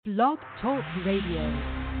Blog Talk Radio.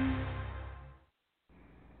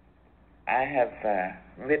 I have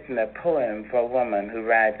written a poem for a woman who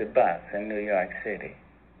rides a bus in New York City.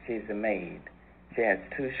 She's a maid. She has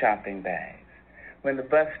 2 shopping bags. When the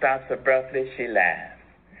bus stops abruptly, she laughs.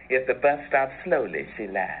 If the bus stops slowly, she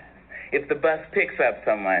laughs. If the bus picks up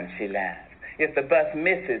someone, she laughs. If the bus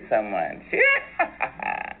misses someone, she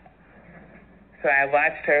So I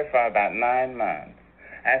watched her for about 9 months.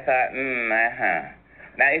 I thought,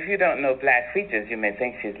 Now, if you don't know black features, you may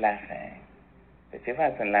think she's laughing. But she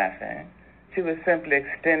wasn't laughing. She was simply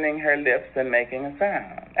extending her lips and making a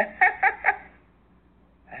sound.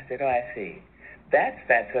 I said, I see. That's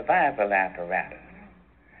that survival apparatus.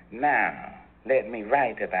 Now, let me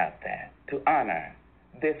write about that to honor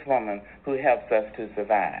this woman who helps us to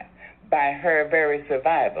survive. By her very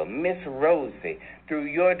survival, Miss Rosie, through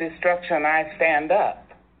your destruction I stand up.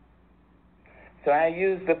 So I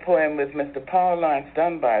used the poem with Mr. Paul Laurence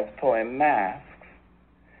Dunbar's poem, Masks,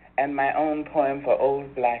 and my own poem for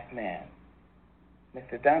old black men.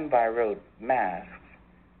 Mr. Dunbar wrote Masks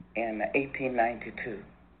in 1892.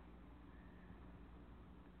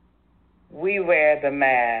 We wear the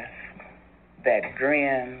mask that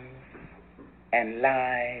grins and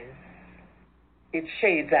lies. It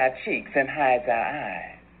shades our cheeks and hides our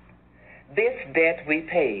eyes. This debt we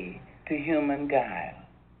pay to human guile.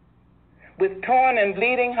 With torn and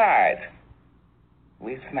bleeding hearts,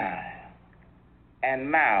 we smile and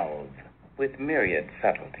mouth with myriad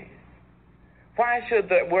subtleties. Why should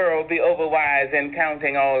the world be overwise in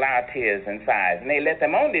counting all our tears and sighs, and they let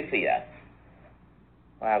them only see us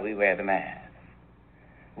while we wear the mask?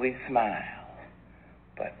 We smile,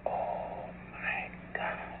 but oh my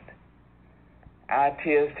God, our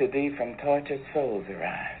tears to thee from tortured souls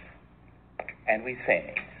arise, and we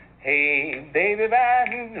sing. Hey, baby,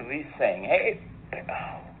 we sing. Hey,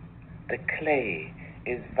 oh, the clay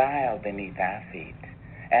is vile beneath our feet,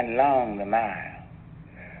 and long the mile.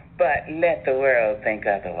 But let the world think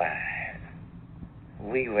otherwise.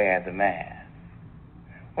 We wear the mask.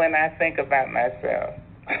 When I think about myself,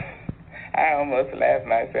 I almost laugh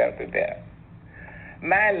myself to death.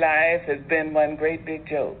 My life has been one great big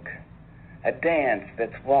joke, a dance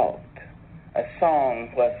that's walked, a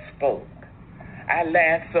song was spoke. I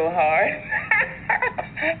laugh so hard,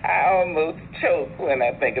 I almost choke when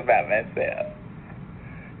I think about myself.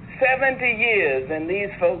 70 years in these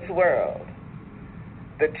folks' world.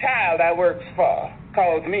 The child I works for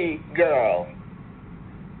calls me girl.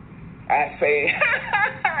 I say,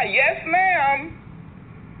 yes, ma'am,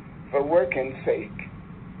 for working's sake.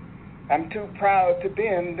 I'm too proud to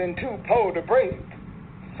bend and too poor to break.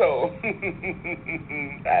 So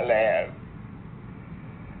I laugh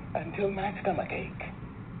until my stomach ache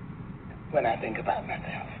when I think about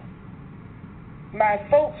myself. My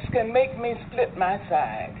folks can make me split my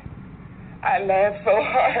side. I laughed so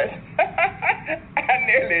hard, I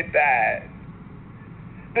nearly died.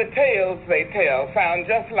 The tales they tell sound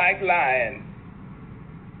just like lying.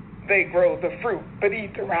 They grow the fruit but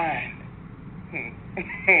eat the rind.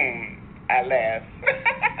 I laugh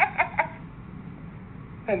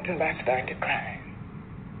until I start to cry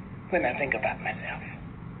when I think about myself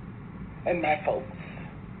and my folks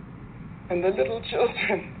and the little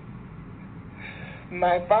children.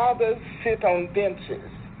 My fathers sit on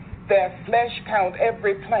benches. Their flesh count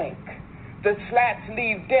every plank. The slats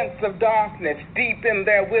leave dents of darkness deep in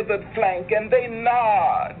their withered flank, and they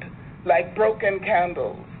nod like broken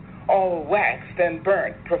candles, all waxed and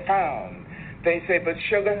burnt profound. They say, but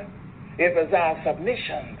sugar, it was our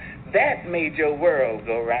submission that made your world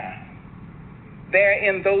go round. There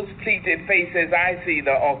in those pleated faces I see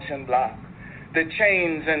the auction block, the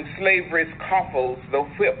chains and slavery's coffles, the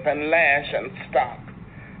whip and lash and stock.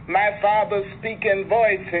 My fathers speak in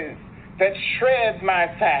voices that shred my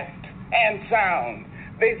fact and sound.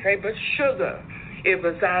 They say, but sugar, it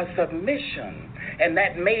was our submission, and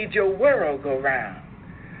that made your world go round.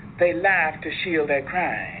 They laughed to shield their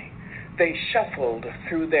crying. They shuffled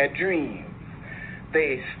through their dreams.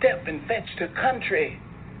 They stepped and fetched a country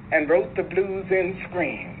and wrote the blues in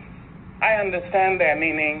screams. I understand their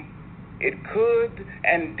meaning. It could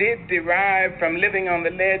and did derive from living on the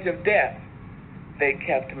ledge of death. They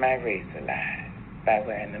kept my race alive by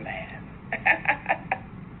wearing the mask.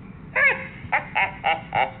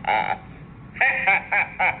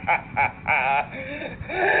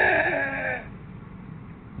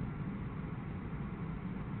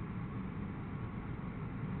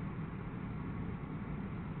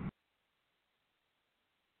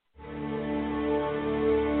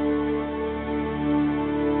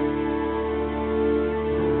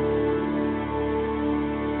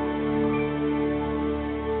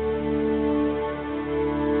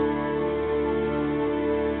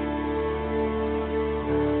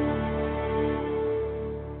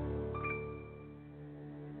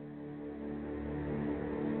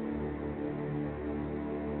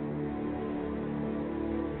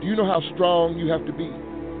 you know how strong you have to be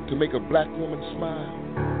to make a black woman smile?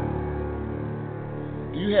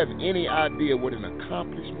 Do you have any idea what an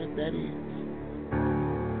accomplishment that is?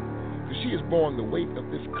 Because she has borne the weight of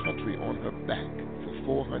this country on her back for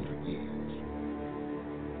 400 years.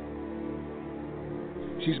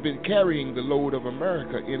 She's been carrying the load of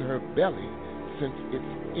America in her belly since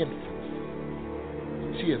its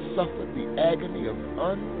infancy. She has suffered the agony of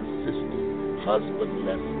unassisted,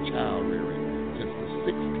 husbandless child rearing since the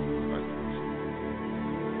 1600s.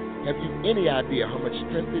 Have you any idea how much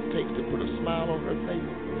strength it takes to put a smile on her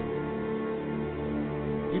face?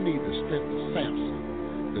 You need the strength of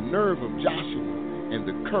Samson, the nerve of Joshua, and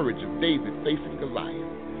the courage of David facing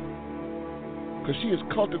Goliath. Because she has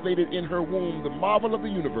cultivated in her womb the marvel of the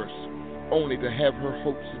universe, only to have her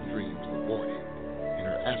hopes and dreams aborted and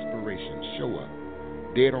her aspirations show up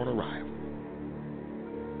dead on arrival.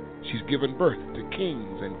 She's given birth to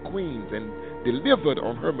kings and queens and delivered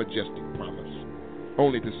on her majestic promise,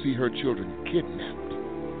 only to see her children kidnapped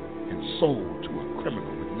and sold to a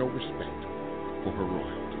criminal with no respect for her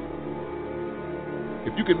royalty.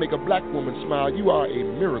 If you can make a black woman smile, you are a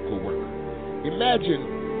miracle worker. Imagine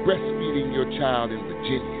breastfeeding your child in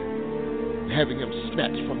Virginia and having him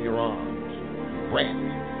snatched from your arms,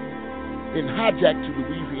 branded, then hijacked to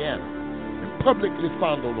Louisiana and publicly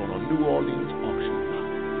fondled on a New Orleans auction block.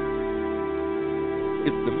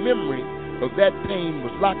 If the memory of that pain was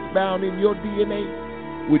locked down in your DNA,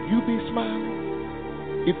 would you be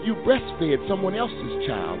smiling? If you breastfed someone else's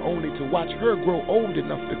child only to watch her grow old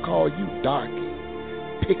enough to call you darky,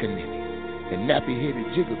 pickaninny, and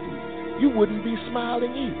nappy-headed jigaboo, you wouldn't be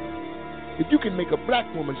smiling either. If you can make a black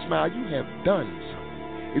woman smile, you have done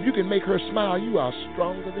something. If you can make her smile, you are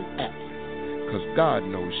stronger than Atlas, because God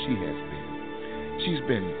knows she has been. She's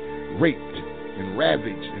been raped and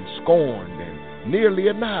ravaged and scorned and nearly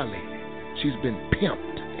annihilated. She's been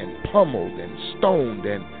pimped and pummeled and stoned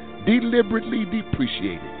and deliberately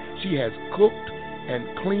depreciated. She has cooked and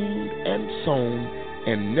cleaned and sewn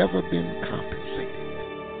and never been compensated.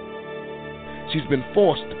 She's been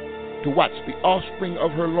forced to watch the offspring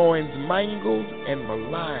of her loins mangled and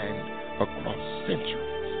maligned across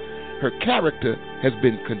centuries. Her character has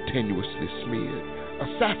been continuously smeared,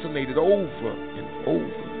 assassinated over and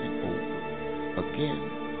over and over, again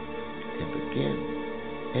and again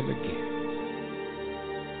and again.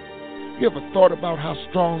 You ever thought about how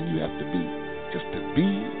strong you have to be just to be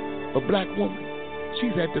a black woman?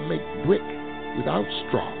 She's had to make brick without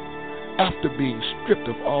straw after being stripped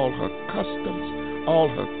of all her customs, all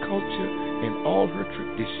her culture, and all her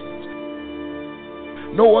traditions.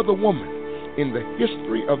 No other woman in the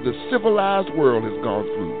history of the civilized world has gone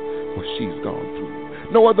through what she's gone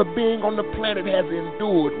through. No other being on the planet has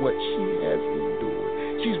endured what she has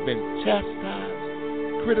endured. She's been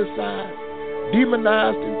chastised, criticized,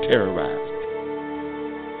 demonized, and terrorized.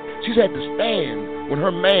 She's had to stand when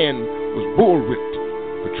her man was bull-whipped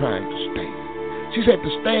for trying to stand. She's had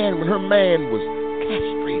to stand when her man was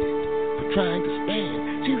castrated for trying to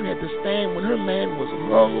stand. She's had to stand when her man was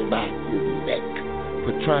hung by his neck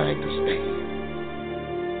for trying to stand.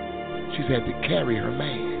 She's had to carry her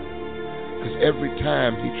man, because every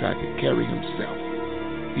time he tried to carry himself,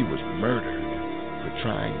 he was murdered for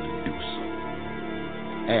trying to do so.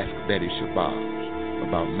 Ask Betty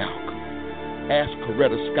Shabazz about Malcolm. Ask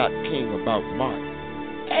Coretta Scott King about Martin.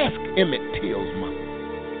 Ask Emmett Till's mother.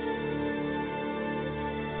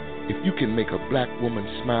 If you can make a black woman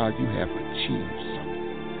smile, you have achieved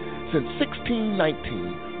something. Since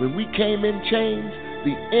 1619, when we came in chains,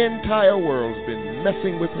 the entire world's been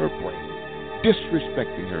messing with her brain,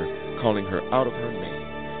 disrespecting her, calling her out of her name.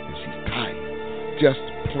 And she's tired. Just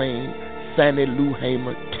plain Fannie Lou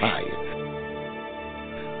Hamer tired.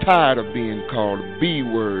 Tired of being called B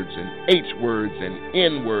words and H words and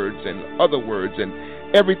N words and other words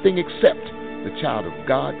and everything except the child of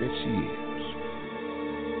God that she is.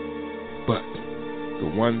 But the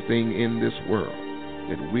one thing in this world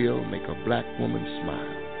that will make a black woman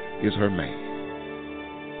smile is her man.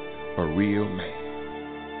 A real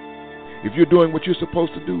man. If you're doing what you're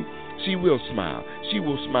supposed to do, she will smile. She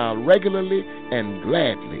will smile regularly and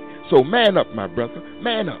gladly. So man up, my brother.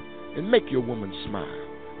 Man up and make your woman smile.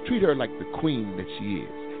 Treat her like the queen that she is.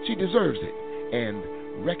 She deserves it. And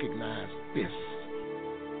recognize this.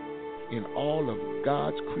 In all of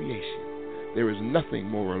God's creation, there is nothing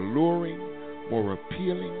more alluring, more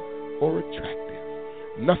appealing, or attractive.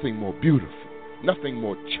 Nothing more beautiful. Nothing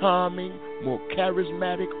more charming, more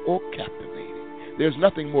charismatic, or captivating. There's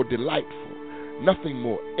nothing more delightful. Nothing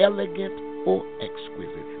more elegant or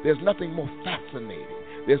exquisite. There's nothing more fascinating.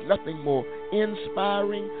 There's nothing more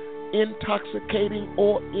inspiring intoxicating,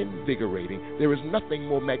 or invigorating. There is nothing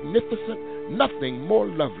more magnificent, nothing more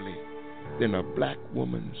lovely than a black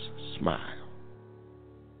woman's smile.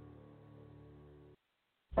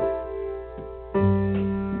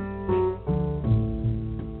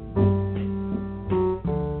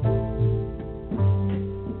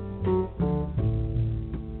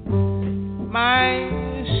 My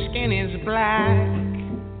skin is black.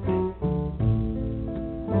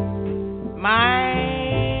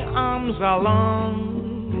 My arms are long.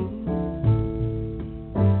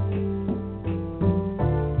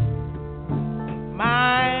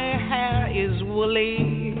 My hair is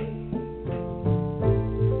woolly.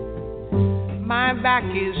 My back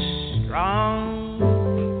is strong.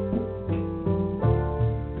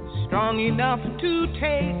 Strong enough to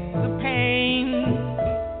take the pain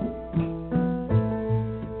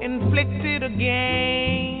inflicted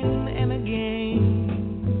again and again.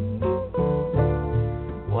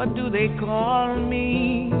 What do they call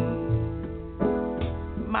me?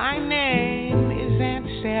 My name is Aunt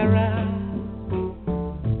Sarah.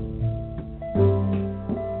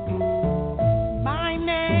 My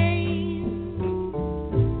name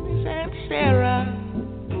is Aunt Sarah.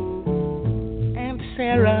 Aunt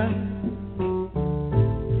Sarah.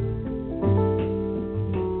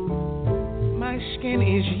 My skin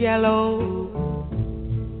is yellow.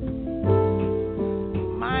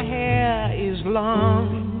 My hair is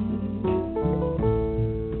long.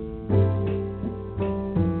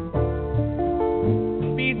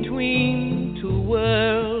 Between two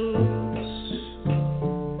worlds,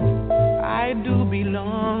 I do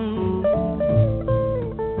belong.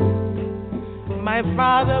 My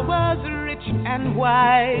father was rich and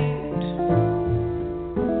white.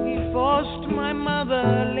 He forced my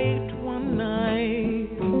mother late one night.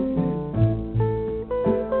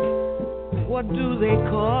 What do they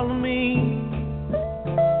call me?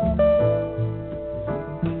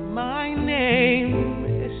 My name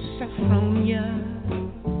is Saffronia.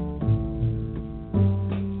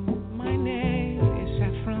 My name is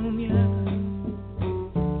Saffronia.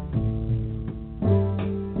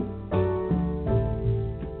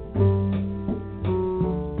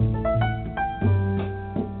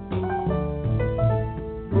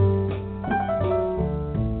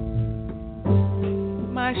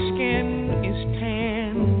 My skin is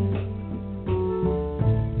tan.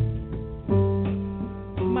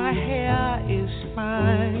 My hair is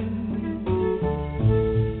fine.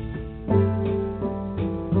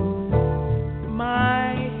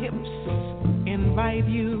 My hips invite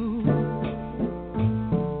you.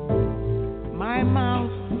 My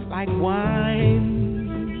mouth like wine.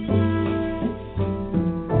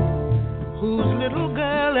 Whose little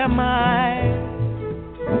girl am I?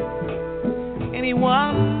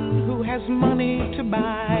 Anyone who has money to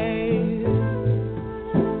buy.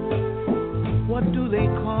 What do they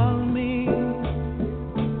call me?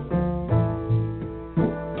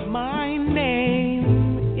 My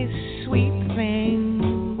name is Sweet Thing.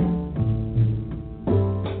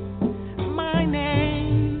 My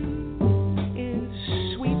name is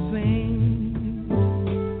Sweet Thing.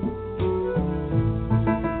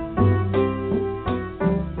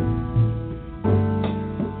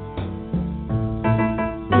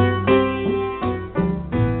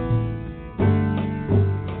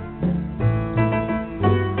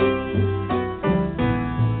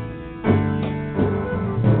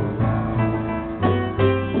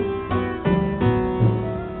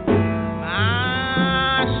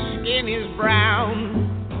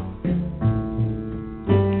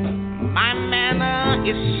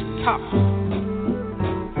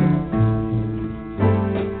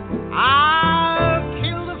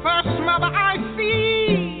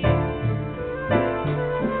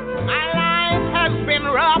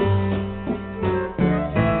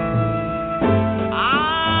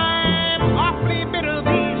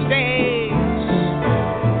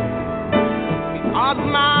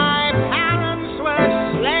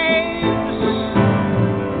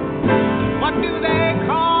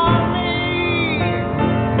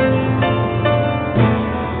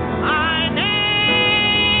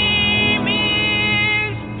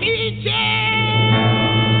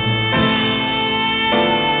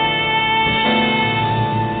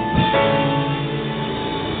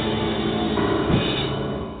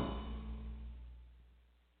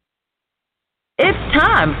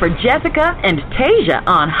 Time for Jessica and Tasia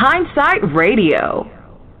on Hindsight Radio.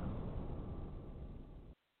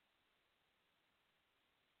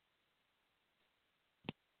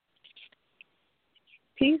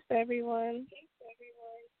 Peace, everyone.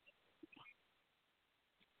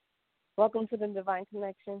 Welcome to the Divine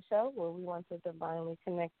Connection Show, where we want to divinely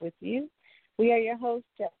connect with you. We are your hosts,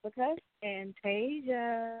 Jessica and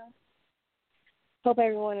Tasia. Hope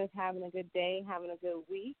everyone is having a good day, having a good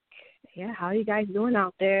week. Yeah, how are you guys doing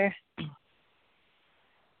out there?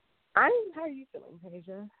 How are you feeling,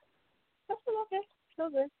 Tasia? I feel okay.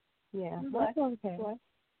 Feel good. Yeah, I feel okay. What?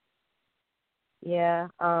 Yeah,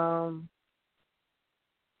 I'm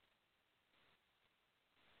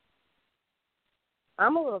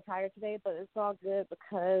a little tired today, but it's all good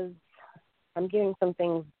because I'm getting some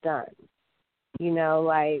things done. You know,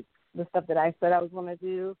 like the stuff that I said I was going to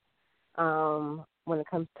do. When it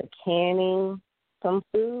comes to canning some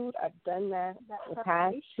food, I've done that the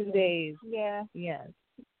past 2 days. Yeah. Yes.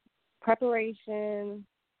 Preparation.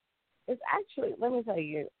 It's actually, let me tell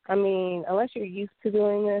you, I mean, unless you're used to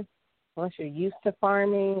doing this, unless you're used to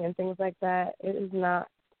farming and things like that, it is not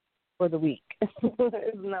for the weak. It's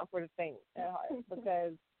not for the faint at heart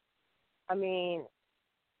because, I mean,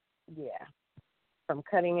 yeah, from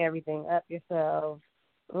cutting everything up yourself.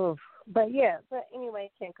 Oof. But anyway,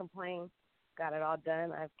 can't complain. Got it all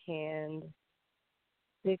done. I've canned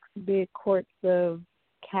 6 big quarts of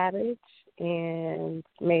cabbage and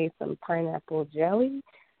made some pineapple jelly,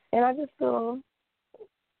 and I just feel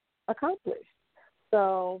accomplished.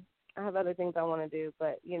 So I have other things I want to do,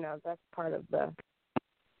 but, you know, that's part of the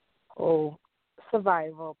whole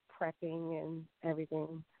survival, prepping and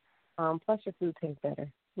everything. Plus your food tastes better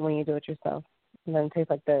when you do it yourself. It doesn't taste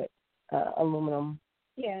like the aluminum.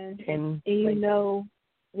 Yeah, and you know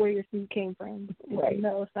where your food came from. Right. You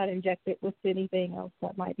know it's not injected with anything else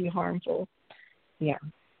that might be harmful. Yeah.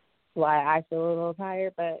 Why I feel a little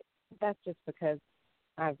tired, but that's just because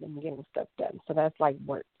I've been getting stuff done. So that's like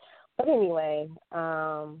work. But anyway,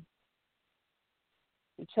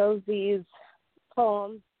 we chose these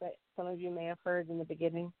poems that some of you may have heard in the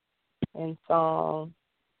beginning and song.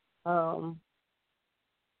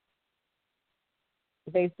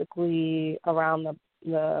 Basically around the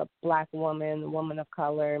Black woman, the woman of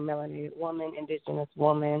color, melanated woman, indigenous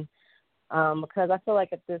woman, because I feel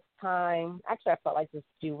like at this time, actually I felt like this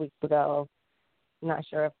a few weeks ago, I'm not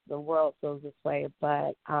sure if the world feels this way,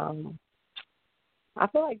 but I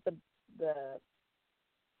feel like the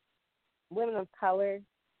women of color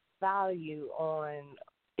value on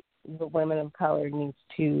the women of color needs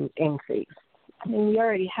to increase. I mean, we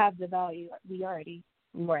already have the value.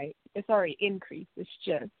 Right. It's already increased. It's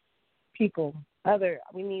just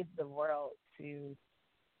we need the world to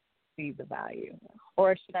see the value,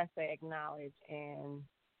 or should I say acknowledge and,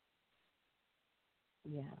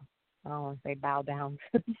 I don't want to say bow down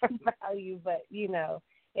to the value, but, you know,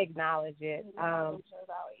 acknowledge it.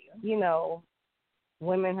 You know,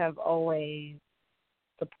 women have always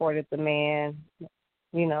supported the man,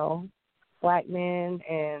 you know, Black men,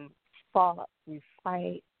 and fought, we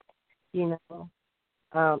fight, you know,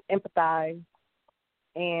 empathize.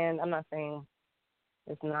 And I'm not saying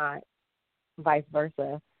it's not vice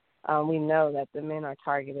versa. We know that the men are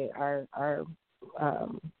targeted. Our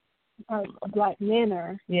Black men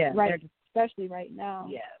are, right, especially right now.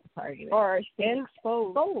 Yeah, targeted. Or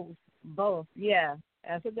exposed. Both, yeah.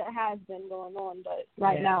 Because it has been going on, but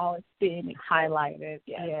right now it's being highlighted.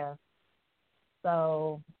 Yeah.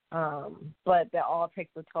 So, but that all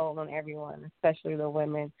takes a toll on everyone, especially the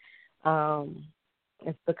women.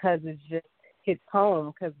 It's because it just hits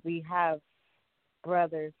home because we have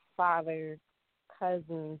brothers, fathers,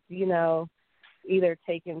 cousins, you know, either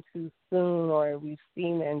taken too soon or we've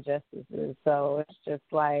seen the injustices. So it's just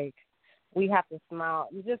like we have to smile.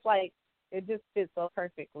 It's just like it just fits so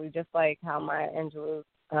perfectly, just like how Maya Angelou's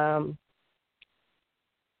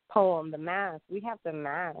poem, The Mask. We have to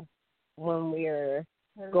mask when we're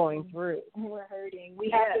going through. We're hurting. We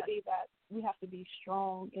have to be that. We have to be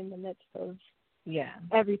strong in the midst of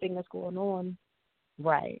everything that's going on.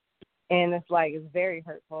 Right. And it's like, it's very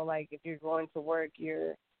hurtful. Like, if you're going to work,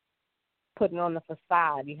 you're putting on the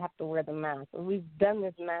facade. You have to wear the mask. We've done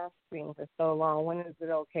this mask thing for so long. When is it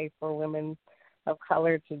okay for women of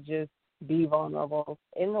color to just be vulnerable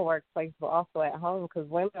in the workplace, but also at home? Because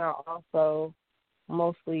women are also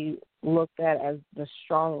mostly looked at as the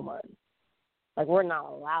strong ones. Like, we're not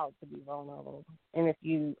allowed to be vulnerable. And if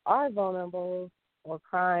you are vulnerable or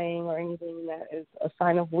crying or anything, that is a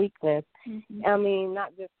sign of weakness. Mm-hmm. I mean,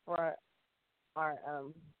 not just for our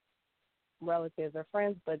relatives or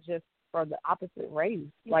friends, but just for the opposite race.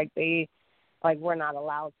 Mm-hmm. We're not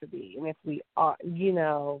allowed to be. And if we are, you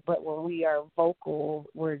know, but when we are vocal,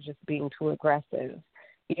 we're just being too aggressive,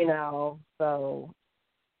 you know. So,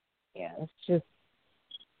 yeah, it's just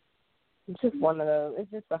one of those.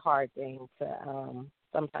 It's just a hard thing to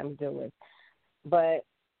sometimes deal with. But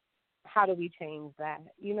how do we change that?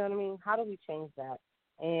 You know what I mean? How do we change that?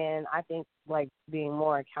 And I think, like, being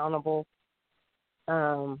more accountable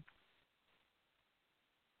to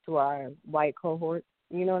our white cohort.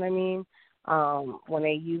 You know what I mean? When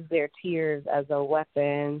they use their tears as a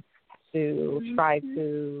weapon to try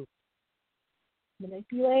to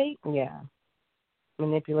manipulate. Yeah.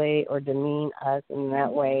 Manipulate or demean us in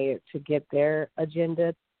that way to get their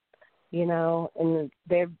agenda, you know, and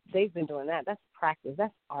they've been doing that. That's practice.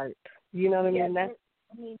 That's art. You know what I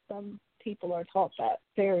mean? Some people are taught that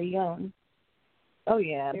very young. Oh,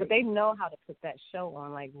 yeah, but they know how to put that show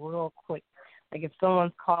on, like, real quick. Like, if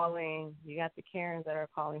someone's calling, you got the Karens that are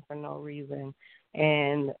calling for no reason,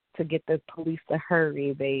 and to get the police to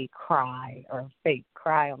hurry, they cry or fake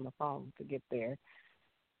cry on the phone to get their,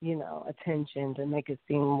 you know, attention, to make it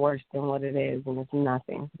seem worse than what it is, and it's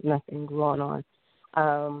nothing going on.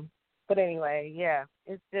 But anyway, yeah,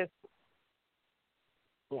 it's just,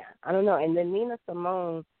 yeah, I don't know. And then Nina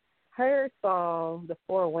Simone, her song, The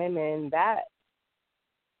Four Women, that,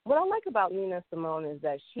 what I like about Nina Simone is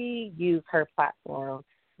that she used her platform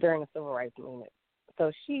during the Civil Rights Movement.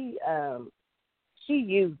 So she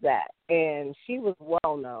used that, and she was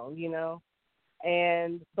well known, you know.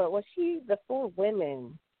 But what the Four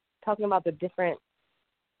Women, talking about the different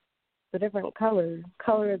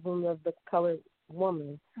colorism of the colored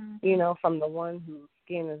woman, you know, from the one whose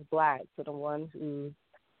skin is black to the one whose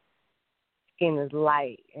skin is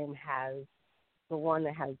light, and has the one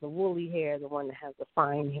that has the woolly hair, the one that has the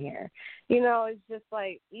fine hair. You know, it's just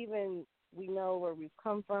like, even we know where we've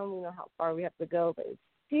come from, we know how far we have to go, but it's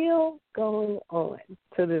still going on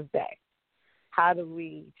to this day. How do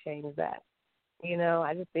we change that? You know,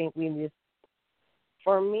 I just think we just,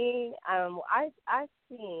 for me, I've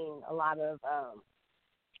seen a lot of,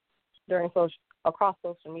 across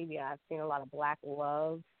social media, I've seen a lot of Black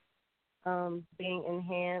love being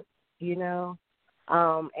enhanced, you know.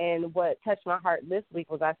 And what touched my heart this week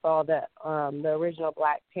was I saw that the original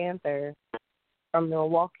Black Panther from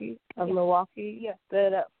Milwaukee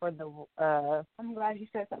stood up for the. I'm glad you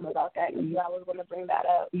said something about that, because I was going to bring that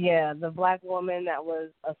up. Yeah, the Black woman that was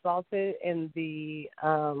assaulted in the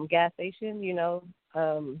gas station. You know,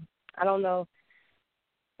 I don't know.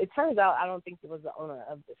 It turns out I don't think it was the owner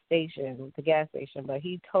of the gas station, but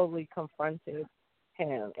he totally confronted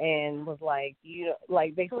him and was like, you know,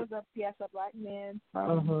 like basically. It was a Black man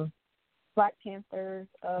from Black Panthers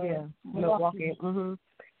of Milwaukee.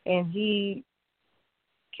 And he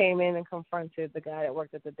came in and confronted the guy that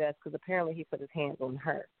worked at the desk, because apparently he put his hands on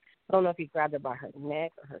her. I don't know if he grabbed her by her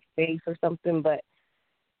neck or her face or something, but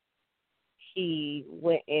he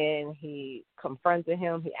went in, he confronted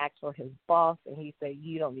him, he asked for his boss, and he said,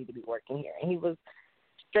 you don't need to be working here. And he was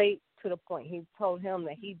straight to the point. He told him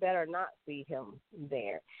that he better not see him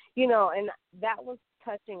there. You know, and that was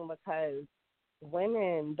touching, because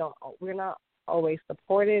we're not always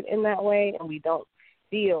supported in that way, and we don't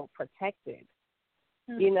feel protected.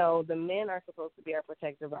 You know, the men are supposed to be our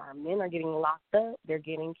protectors. Our men are getting locked up. They're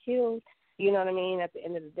getting killed. You know what I mean? At the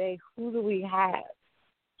end of the day, who do we have?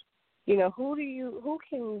 You know, who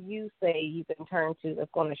can you say you can turn to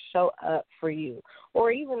that's going to show up for you,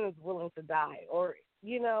 or even is willing to die, or,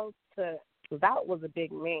 you know, that was a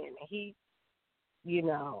big man. He, you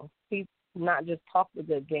know, he not just talked a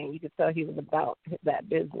good game. You could tell he was about that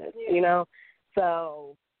business, you know.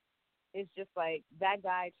 So it's just like, that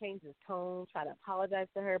guy changed his tone, tried to apologize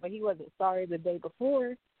to her, but he wasn't sorry the day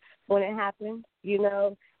before when it happened. You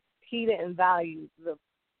know, he didn't value the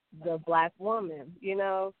Black woman, you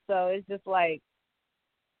know. So it's just like,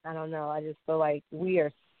 I don't know. I just feel like we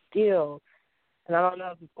are still, and I don't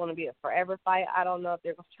know if it's going to be a forever fight. I don't know if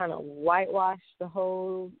they're trying to whitewash the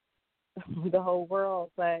whole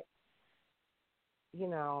world, but, you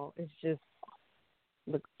know, it's just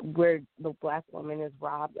where the Black woman is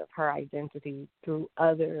robbed of her identity through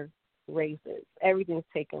other races. Everything's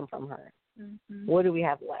taken from her. What do we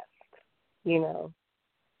have left? You know,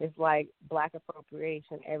 it's like Black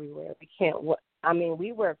appropriation everywhere. We can't.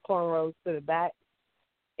 We wear cornrows to the back.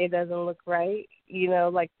 It doesn't look right. You know,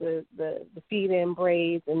 like the feed-in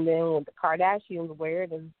braids, and then when the Kardashians wear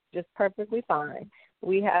it, is just perfectly fine.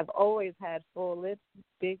 We have always had full lips,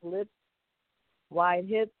 big lips, wide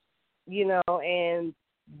hips, you know, and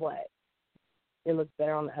what? It looks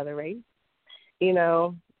better on the other race, you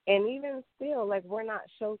know. And even still, like, we're not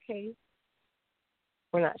showcased.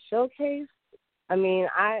 I mean,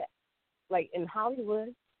 like in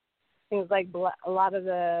Hollywood, things like a lot of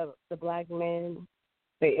the Black men,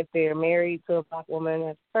 if they're married to a Black woman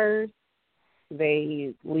at first,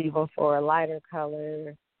 they leave them for a lighter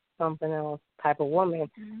color, something else type of woman.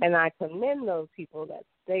 And I commend those people that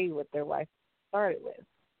stay with their wife started with.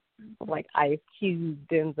 Like Ice Cube,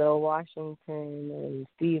 Denzel Washington, and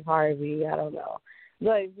Steve Harvey. I don't know.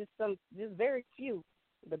 Like just very few.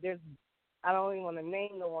 But I don't even want to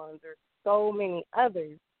name the ones. There's so many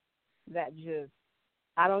others that just,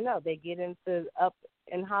 I don't know, they get into up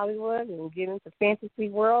in Hollywood and get into fantasy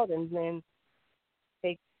world and then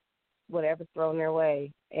take whatever's thrown their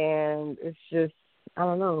way. And it's just, I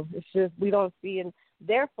don't know, it's just we don't see it.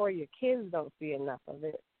 Therefore, your kids don't see enough of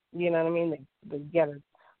it. You know what I mean? They got to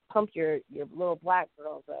pump your little black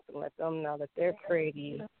girls up and let them know that they're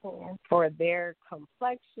pretty for their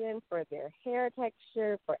complexion, for their hair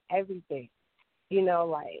texture, for everything. You know,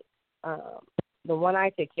 like the one I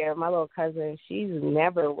take care of, my little cousin, she's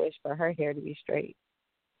never wished for her hair to be straight.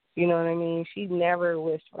 You know what I mean? She never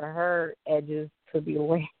wished for her edges to be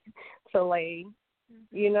lay.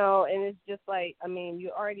 You know, and it's just like, I mean,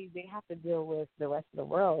 they have to deal with the rest of the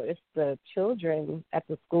world. It's the children at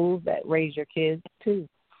the schools that raise your kids, too.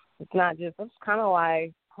 It's not just, that's kind of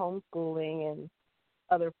why homeschooling and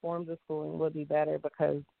other forms of schooling would be better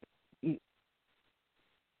because,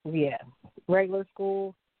 regular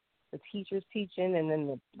school, the teachers teaching and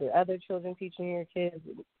then the other children teaching your kids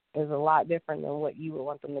is a lot different than what you would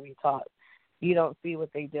want them to be taught. You don't see what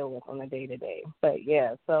they deal with on a day-to-day. But,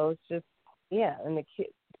 yeah, so it's just, and the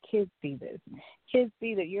kids see this. Kids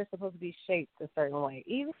see that you're supposed to be shaped a certain way.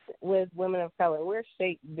 Even with women of color, we're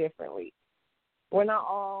shaped differently. We're not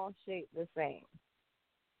all shaped the same.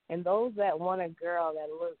 And those that want a girl that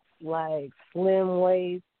looks like slim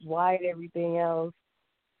waist, wide everything else,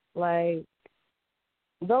 like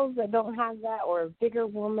those that don't have that, or a bigger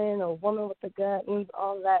woman or woman with the gut and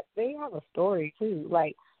all that, they have a story too.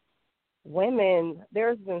 Like women,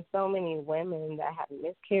 there's been so many women that have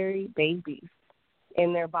miscarried babies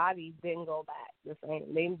and their bodies didn't go back the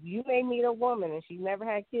same. You may meet a woman and she never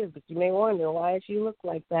had kids, but you may wonder why she looks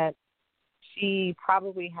like that. She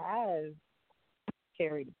probably has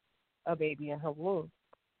carried a baby in her womb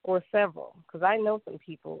or several, because I know some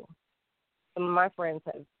people, some of my friends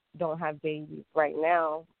don't have babies right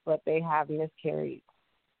now, but they have miscarried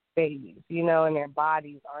babies, you know, and their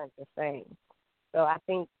bodies aren't the same. So I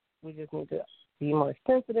think we just need to be more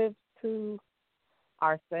sensitive to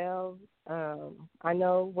ourselves. I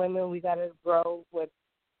know women, we got to grow with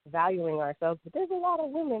valuing ourselves, but there's a lot of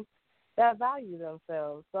women that value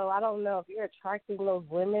themselves. So I don't know if you're attracting those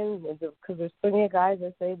women, because there's plenty of guys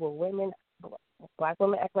that say, well, black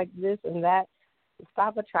women act like this and that.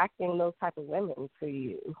 Stop attracting those type of women to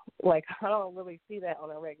you. Like, I don't really see that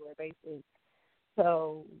on a regular basis.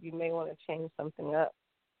 So you may want to change something up,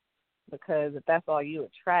 because if that's all you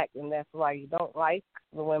attract and that's why you don't like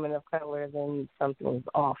the women of color, then something's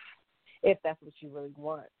off, if that's what you really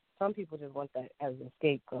want. Some people just want that as a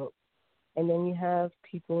scapegoat. And then you have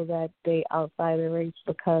people that date outside the race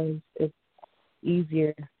because it's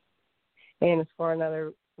easier and it's for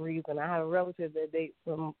another reason. I have a relative that dates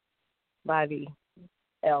somebody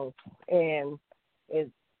else, and it's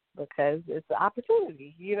because it's an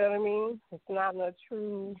opportunity. You know what I mean? It's not a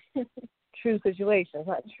true situation. It's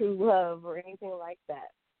not true love or anything like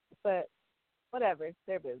that. But whatever, it's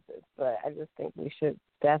their business. But I just think we should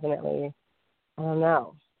definitely, I don't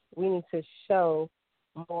know, we need to show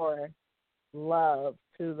more love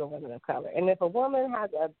to the women of color. And if a woman has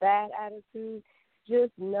a bad attitude,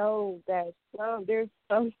 just know that there's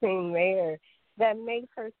something there that makes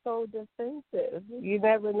her so defensive. You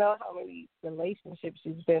never know how many relationships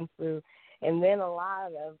she's been through. And then a lot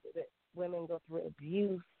of women go through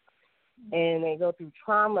abuse and they go through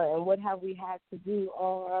trauma. And what have we had to do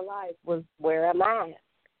all our life was wear a mask.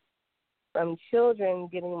 From children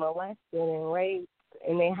getting molested and raped,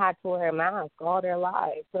 and they had to wear a mask all their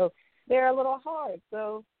lives. So they're a little hard.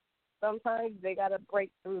 So sometimes they got to break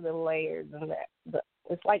through the layers. And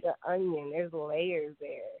it's like an onion. There's layers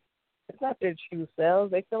there. It's not their true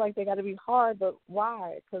selves. They feel like they got to be hard, but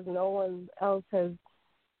why? Because no one else has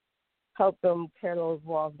helped them tear those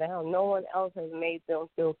walls down. No one else has made them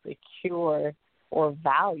feel secure or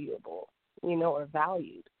valuable, or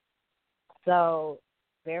valued. So,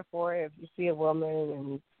 therefore, if you see a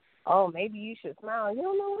woman and, maybe you should smile, you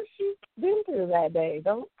don't know what she's been through that day.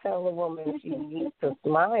 Don't tell a woman she needs to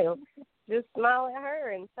smile. Just smile at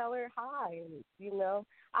her and tell her hi.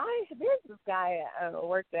 There's this guy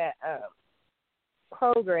worked at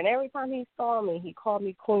Kroger, and every time he saw me, he called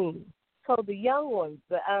me queen. Told the young ones,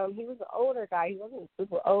 he was an older guy. He wasn't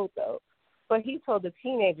super old, though. But he told the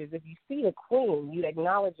teenagers, if you see a queen, you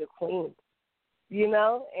acknowledge a queen. And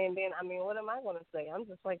then, what am I going to say? I'm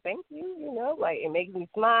just like, thank you, it makes me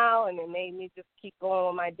smile, and it made me just keep going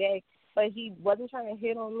on my day. But he wasn't trying to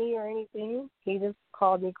hit on me or anything. He just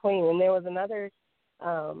called me queen. And there was another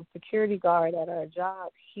security guard at our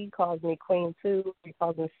job. He calls me queen, too. He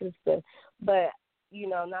calls me sister. But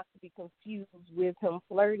not to be confused with him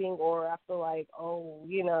flirting, or I feel like,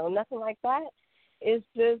 nothing like that. It's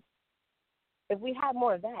just, if we had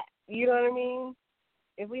more of that, you know what I mean?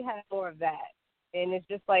 If we had more of that, and it's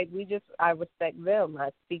just like, I respect them, I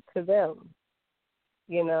speak to them,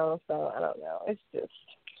 so I don't know.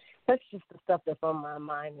 That's just the stuff that's on my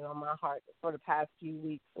mind and on my heart for the past few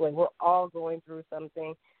weeks. Like, we're all going through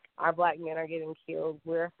something. Our black men are getting killed.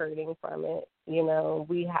 We're hurting from it.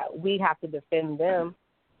 We have to defend them.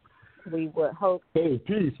 We would hope. Hey,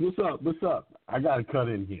 Peace, what's up? I got to cut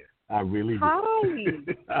in here. I really do.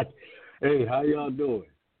 Hi. Hey, how y'all doing?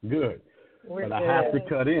 Good. We're but good. I have to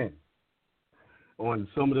cut in on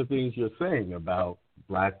some of the things you're saying about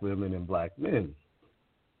black women and black men.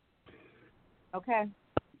 Okay.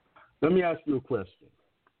 Let me ask you a question.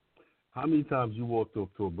 How many times you walked up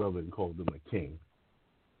to a brother and called him a king?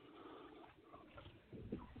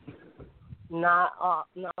 Not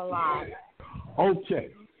a lot. Okay.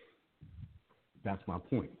 That's my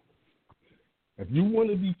point. If you want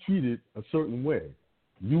to be treated a certain way,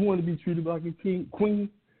 you want to be treated like a king, queen,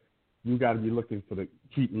 you got to be looking for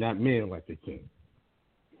treating that man like a king.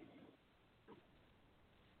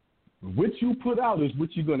 What you put out is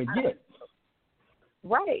what you're going to get.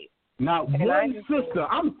 Right. Now, one sister,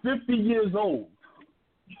 I'm 50 years old,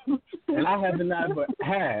 and I haven't ever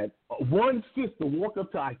had one sister walk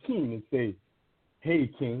up to our king and say, "Hey,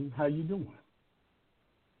 king, how you doing?"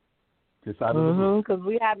 Just out of the blue. Because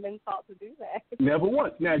we haven't been taught to do that. Never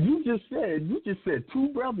once. Now, you just said two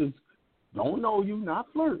brothers don't know you,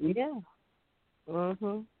 not flirting. Yeah.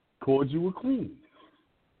 Called you a queen.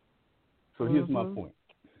 So here's my point.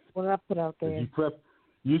 What did I put out there?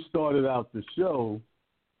 You started out the show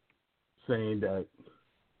saying that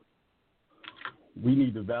we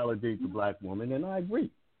need to validate the black woman, and I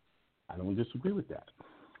agree. I don't disagree with that.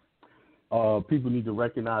 People need to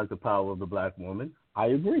recognize the power of the black woman. I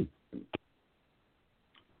agree.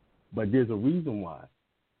 But there's a reason why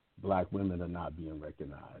black women are not being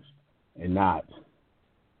recognized and not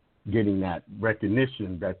getting that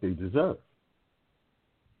recognition that they deserve.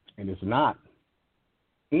 And it's not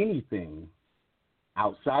anything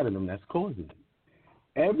outside of them that's causing it.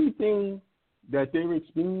 Everything that they're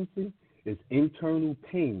experiencing is internal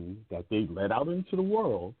pain that they let out into the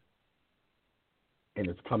world, and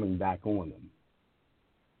it's coming back on them.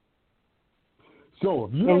 So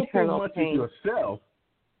if you don't think much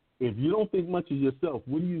of yourself,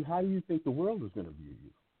 how do you think the world is going to view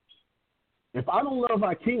you? If I don't love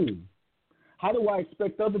our king, how do I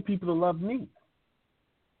expect other people to love me?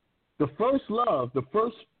 The first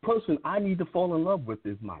person I need to fall in love with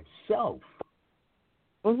is myself.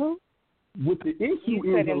 What the issue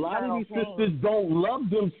is, a lot of these sisters don't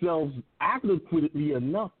love themselves adequately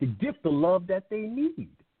enough to get the love that they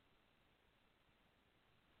need.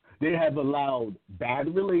 They have allowed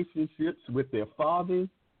bad relationships with their fathers,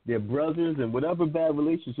 their brothers, and whatever bad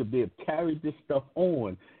relationship, they have carried this stuff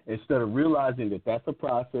on instead of realizing that that's a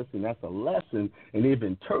process and that's a lesson, and they've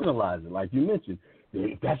internalized it. Like you mentioned,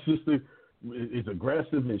 that sister is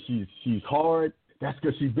aggressive and she's hard. That's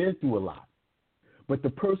because she's been through a lot. But the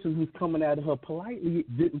person who's coming at her politely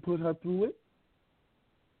didn't put her through it.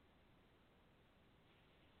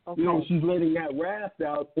 Okay. She's letting that wrath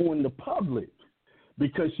out on the public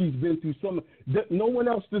because she's been through no one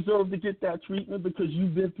else deserves to get that treatment because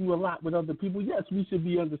you've been through a lot with other people. Yes, we should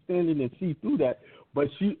be understanding and see through that, but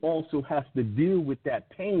she also has to deal with that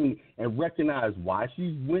pain and recognize why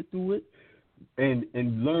she went through it and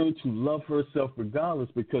learn to love herself regardless,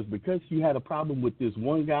 because she had a problem with this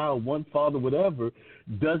one guy or one father, whatever,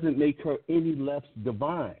 doesn't make her any less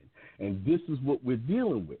divine. And this is what we're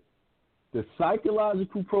dealing with. The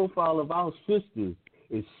psychological profile of our sisters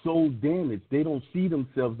is so damaged, they don't see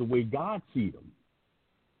themselves the way God sees them.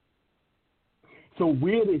 So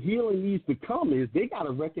where the healing needs to come is they got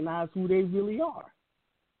to recognize who they really are.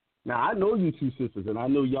 Now, I know you two sisters, and I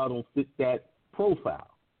know y'all don't fit that profile.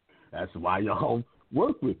 That's why y'all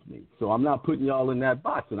work with me. So I'm not putting y'all in that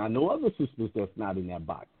box. And I know other sisters that's not in that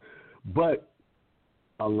box. But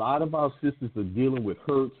a lot of our sisters are dealing with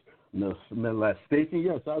hurts, molestation,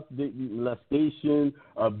 molestation,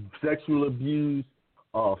 sexual abuse,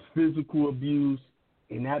 physical abuse,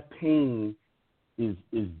 and that pain is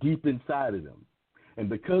deep inside of them. And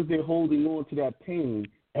because they're holding on to that pain,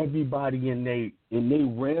 everybody in their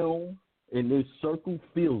realm, in their circle,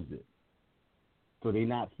 feels it. So they're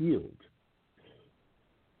not healed.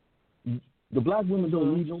 The black woman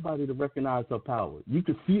don't need nobody to recognize her power. You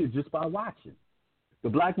can see it just by watching. The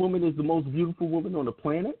black woman is the most beautiful woman on the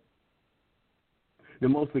planet, the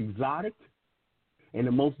most exotic, and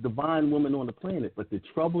the most divine woman on the planet. But the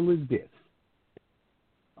trouble is this.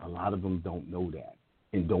 A lot of them don't know that.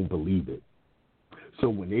 and don't believe it. So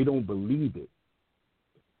when they don't believe it,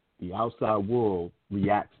 the outside world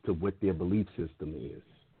reacts to what their belief system is.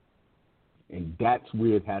 And that's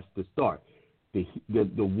where it has to start. The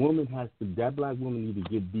woman has to, that black woman needs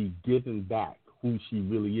to be given back who she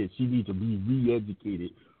really is. She needs to be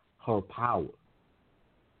re-educated her power.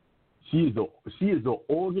 She is the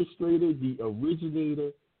orchestrator, the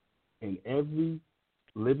originator, and every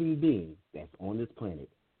living being that's on this planet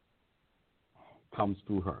comes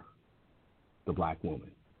through her, the black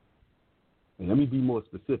woman. And let me be more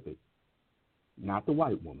specific. Not the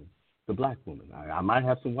white woman, the black woman. I might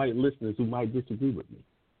have some white listeners who might disagree with me,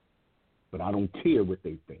 but I don't care what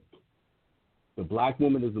they think. The black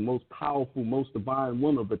woman is the most powerful, most divine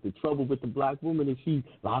woman, but the trouble with the black woman is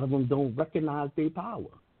a lot of them don't recognize their power.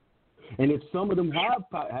 And if some of them have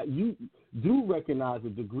power, you do recognize a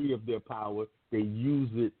degree of their power, they use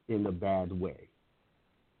it in a bad way.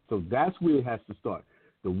 So that's where it has to start.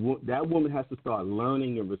 That woman has to start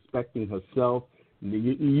learning and respecting herself.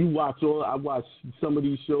 I watch some of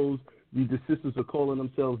these shows, the sisters are calling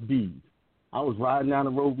themselves bees. I was riding down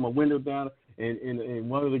the road with my window down, and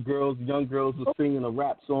one of the young girls was singing a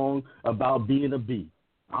rap song about being a bee.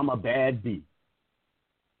 I'm a bad bee.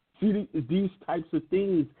 See, these types of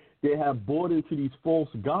things, they have bought into these false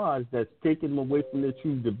gods that's taken them away from their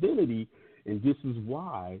true divinity, and this is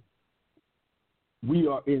why we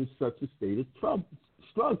are in such a state of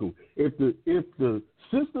struggle. If the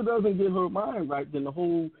sister doesn't get her mind right, then the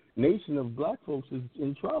whole nation of black folks is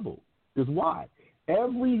in trouble. Because why?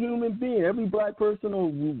 Every human being, every black person,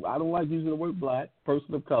 or I don't like using the word black,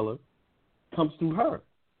 person of color, comes through her.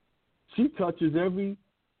 She touches every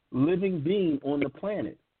living being on the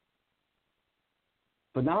planet.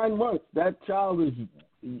 For 9 months, that child is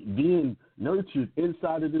being nurtured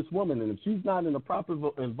inside of this woman, and if she's not in a proper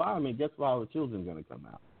environment, guess how the children are going to come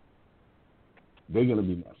out? They're going to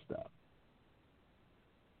be messed up.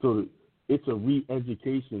 So it's a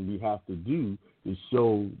re-education we have to do to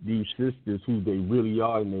show these sisters who they really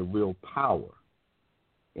are and their real power.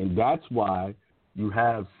 And that's why you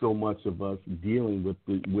have so much of us dealing with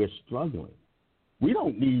we're struggling. We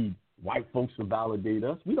don't need white folks to validate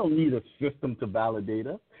us. We don't need a system to validate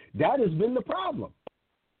us. That has been the problem.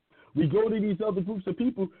 We go to these other groups of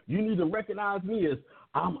people, you need to recognize me as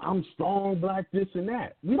I'm strong, black, this and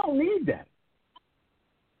that. We don't need that.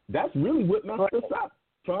 That's really what messed us up,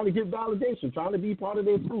 trying to get validation, trying to be part of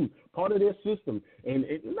their food, part of their system. And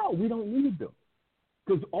no, we don't need them.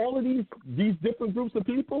 Because all of these different groups of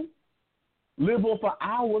people live off of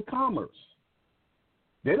our commerce.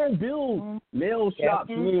 They don't build nail shops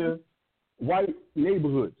near white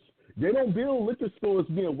neighborhoods. They don't build liquor stores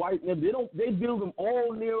near white neighborhoods. They build them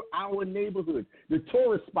all near our neighborhoods, the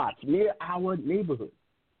tourist spots near our neighborhoods.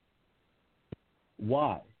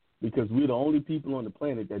 Why? Because we're the only people on the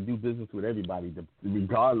planet that do business with everybody,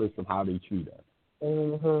 regardless of how they treat us.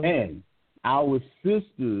 Mm-hmm. And our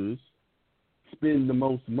sisters spend the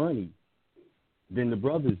most money than the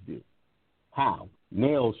brothers do. How?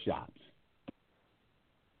 Nail shops,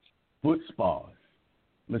 foot spas,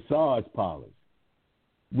 massage parlors.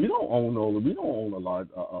 We don't own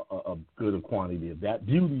a good quantity of that.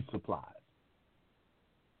 Beauty supplies.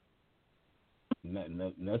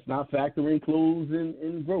 Let's not factor in clothes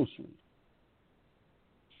and groceries.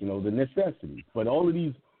 The necessities. But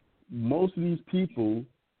most of these people,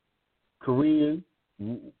 Korean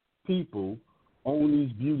people, own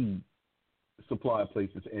these beauty supply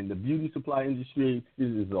places, and the beauty supply industry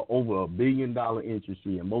is over $1 billion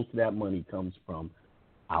industry, and most of that money comes from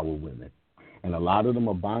our women. And a lot of them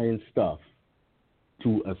are buying stuff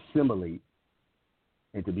to assimilate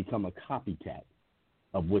and to become a copycat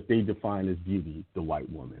of what they define as beauty, the white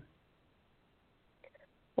woman.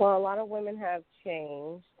 Well, a lot of women have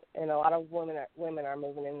changed, and a lot of women are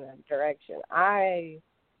moving in that direction. I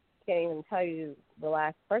can't even tell you the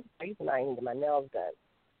last person I used to not even get my nails done.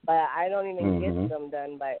 But I don't even get them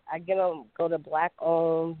done. But I go to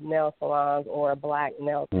black-owned nail salons or a black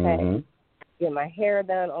nail tech. Get my hair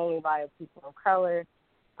done only by people of color.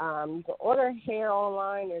 You can order hair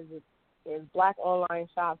online. There's black online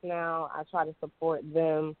shops now. I try to support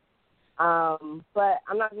them. But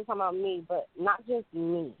I'm not just talking about me, but not just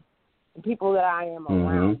me. The people that I am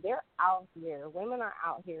around, they're out here. Women are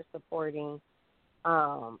out here supporting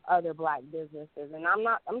other black businesses. And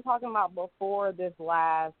I'm talking about before this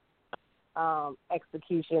last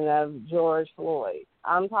execution of George Floyd.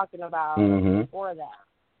 I'm talking about before that.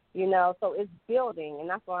 So it's building, and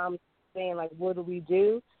that's why I'm saying, like, what do we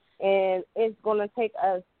do? And it's going to take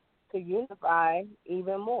us to unify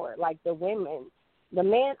even more. Like the women, the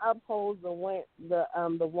man upholds the woman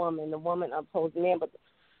upholds the man. But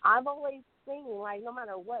I've always thing. Like, no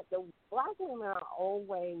matter what, the black women are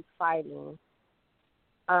always fighting.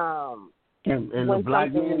 And the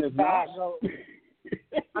black man is not.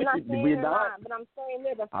 I'm not saying they're not, but I'm saying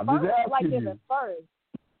they're the first. Like, they're the first.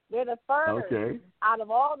 They're the first. Okay. Out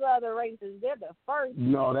of all the other races, they're the first.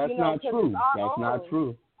 No, that's not true. That's not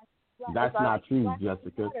true. That's not true,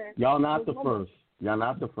 Jessica. Y'all not the first. Y'all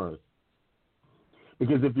not the first.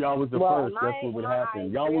 Because if y'all was the first, that's what would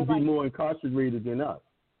happen. Y'all would be more incarcerated than us.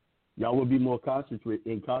 Y'all would be more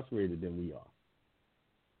incarcerated than we are.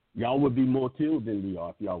 Y'all would be more killed than we are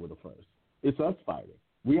if y'all were the first. It's us fighting.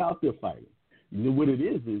 We out there fighting. You know what it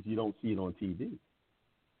is you don't see it on TV.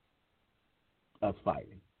 Us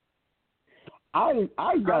fighting. I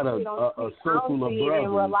got a circle of brothers. I don't see it in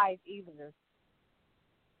real life either.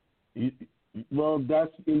 Well,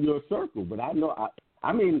 that's in your circle, but I know.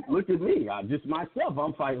 I mean, look at me. Just myself,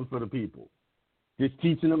 I'm fighting for the people. Just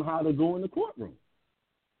teaching them how to go in the courtroom.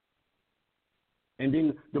 And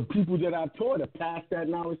then the people that I've taught have passed that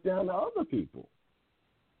knowledge down to other people.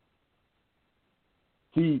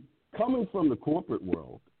 See, coming from the corporate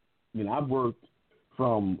world, you know, I've worked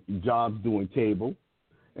from jobs doing cable,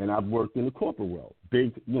 and I've worked in the corporate world,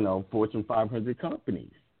 big, you know, Fortune 500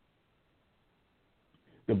 companies.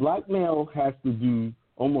 The black male has to do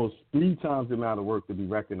almost 3 times the amount of work to be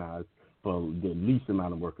recognized for the least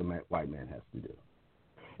amount of work a white man has to do.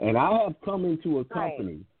 And I have come into a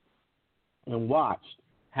company and watched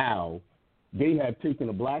how they have taken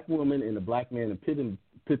a black woman and a black man and pit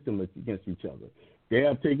them against each other. They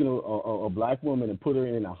have taken a black woman and put her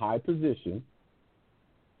in a high position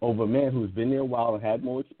over a man who's been there a while and had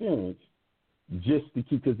more experience, just to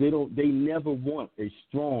keep, because they never want a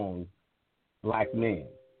strong black man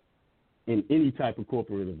in any type of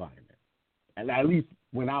corporate environment, and at least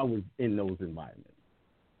when I was in those environments.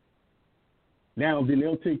 Now, then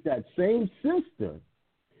they'll take that same sister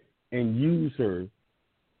and use her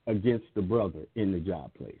against the brother in the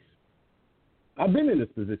job place. I've been in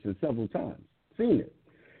this position several times, seen it.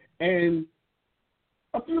 And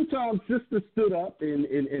a few times sisters stood up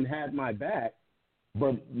and had my back,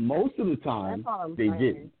 but most of the time they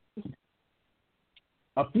didn't.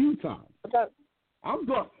 A few times.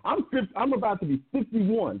 I'm about to be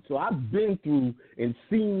 51, so I've been through and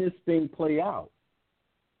seen this thing play out.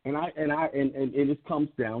 And it comes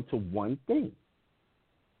down to one thing.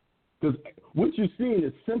 Because what you're seeing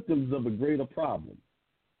is symptoms of a greater problem.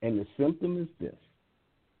 And the symptom is this: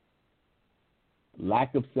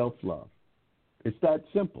 lack of self-love. It's that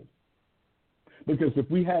simple. Because if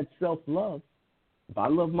we had self-love, if I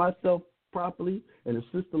love myself properly and the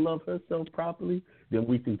sister loves herself properly, then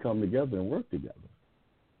we can come together and work together.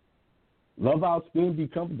 Love our skin, be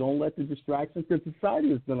comfortable, don't let the distractions, because society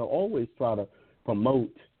is going to always try to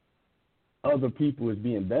promote other people as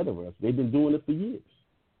being better than us. They've been doing it for years.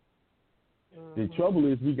 The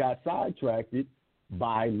trouble is we got sidetracked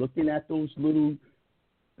by looking at those little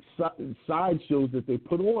sideshows that they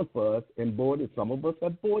put on for us, and some of us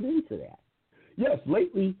have bought into that. Yes,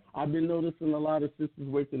 lately I've been noticing a lot of sisters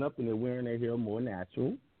waking up and they're wearing their hair more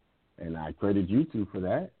natural, and I credit you two for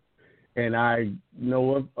that. And I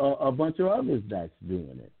know of a bunch of others that's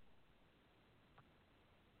doing it.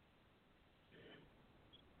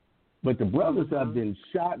 But the brothers have been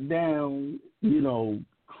shot down,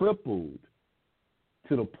 crippled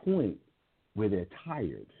to the point where they're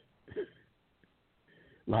tired.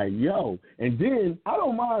 Like, yo, and then I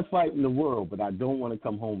don't mind fighting the world, but I don't want to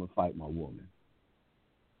come home and fight my woman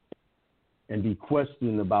and be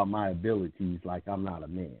questioned about my abilities like I'm not a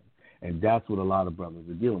man. And that's what a lot of brothers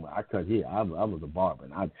are dealing with. I cut hair. I was a barber,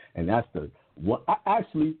 and that's the what.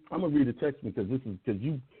 Actually, I'm gonna read a text because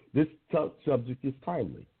this subject is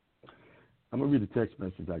timely. I'm gonna read a text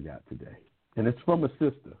message I got today, and it's from a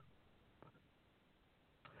sister,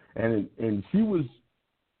 and she was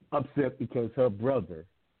upset because her brother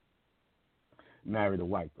married a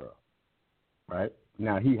white girl. Right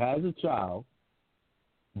now, he has a child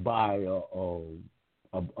by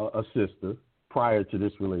a sister prior to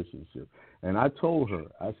this relationship. And I told her,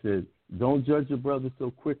 I said, don't judge your brother so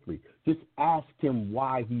quickly. Just ask him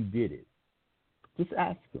why he did it. Just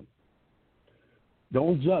ask him.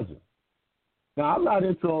 Don't judge him. Now, I'm not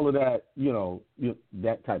into all of that,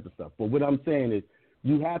 that type of stuff. But what I'm saying is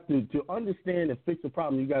you have to understand and fix the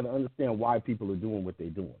problem, you got to understand why people are doing what they're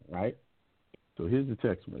doing, right? So here's the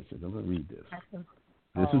text message. I'm going to read this.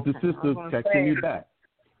 This is the sister texting me back.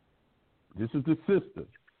 This is the sister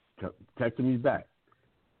texting me back.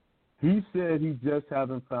 He said he just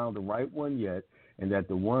hasn't found the right one yet, and that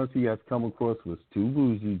the ones he has come across was too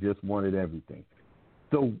bougie, just wanted everything.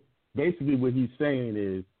 So basically what he's saying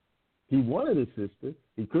is he wanted a sister,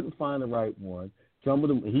 he couldn't find the right one, Some of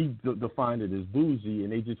them, he defined it as bougie,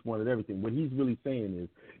 and they just wanted everything. What he's really saying is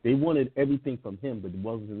they wanted everything from him, but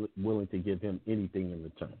wasn't willing to give him anything in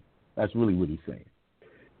return. That's really what he's saying.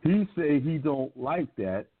 He said he don't like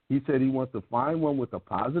that. He said he wants to find one with a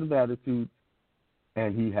positive attitude,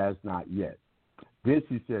 and he has not yet. Then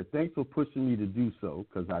she said, thanks for pushing me to do so,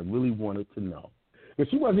 because I really wanted to know. But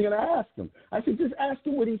she wasn't going to ask him. I said, just ask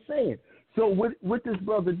him what he's saying. So what this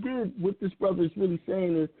brother did, what this brother is really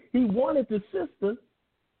saying is he wanted the sister,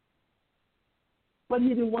 but he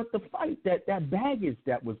didn't want the fight, that baggage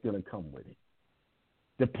that was going to come with it.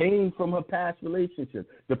 The pain from her past relationship,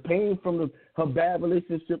 the pain from her bad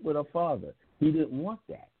relationship with her father. He didn't want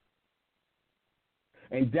that.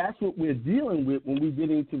 And that's what we're dealing with when we get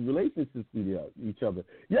into relationships with each other.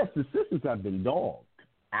 Yes, the sisters have been dogged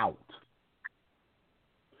out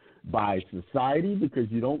by society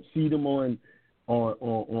because you don't see them on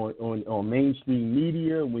mainstream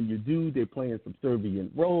media. When you do, they're playing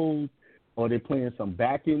subservient roles or they're playing some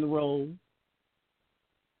back-end role.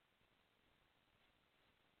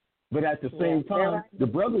 But at the same time, the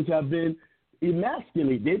brothers have been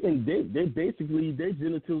emasculated. They basically, their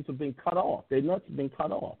genitals have been cut off. Their nuts have been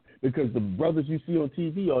cut off because the brothers you see on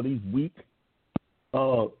TV are these weak,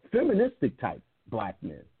 feministic type black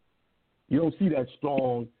men. You don't see that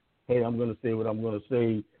strong, hey, I'm going to say what I'm going to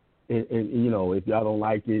say, and you know, if y'all don't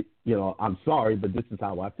like it, you know, I'm sorry, but this is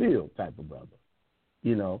how I feel type of brother.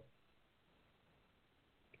 You know,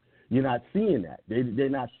 you're not seeing that. They're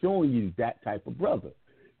not showing you that type of brother.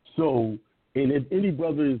 So, and if any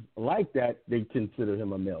brother is like that, they consider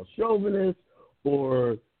him a male chauvinist,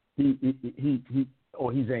 or he's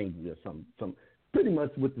angry or some pretty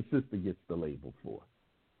much what the sister gets the label for.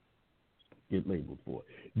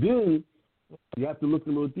 Then you have to look a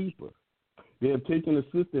little deeper. They have taken a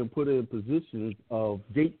sister and put her in positions of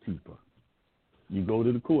gatekeeper. You go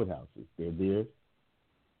to the courthouses. They're there.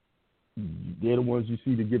 They're the ones you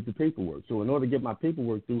see to get the paperwork. So in order to get my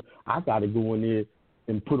paperwork through, I got to go in there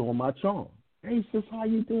and put on my charm. Hey, sis, how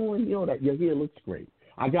you doing? You know, that your hair looks great.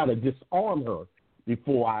 I got to disarm her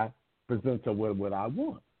before I present her with what I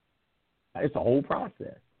want. It's a whole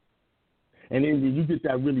process. And then when you get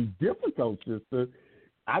that really difficult sister,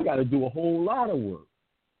 I got to do a whole lot of work,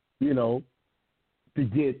 you know, to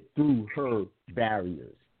get through her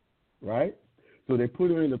barriers, right? So they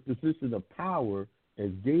put her in a position of power as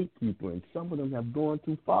gatekeeper, and some of them have gone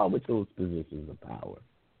too far with those positions of power.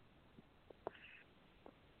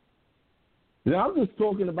 Now, I'm just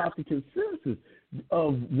talking about the consensus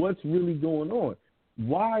of what's really going on.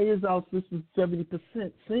 Why is our system 70%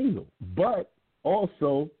 single, but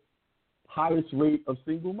also highest rate of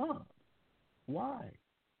single moms? Why?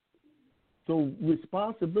 So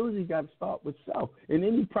responsibility got to start with self. And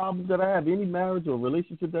any problems that I have, any marriage or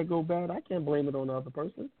relationship that go bad, I can't blame it on the other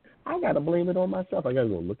person. I got to blame it on myself. I got to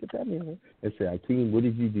go look at that mirror and say, Akeem, what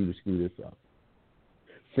did you do to screw this up?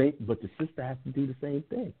 But the sister has to do the same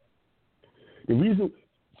thing. The reason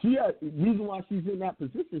why she's in that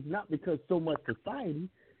position is not because so much society,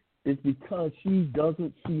 it's because she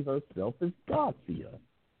doesn't see herself as God sees her.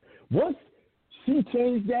 Once she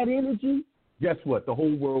changed that energy, guess what? The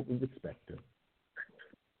whole world will respect her.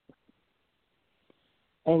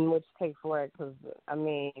 And which takes work because, I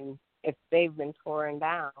mean, if they've been torn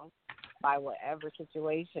down by whatever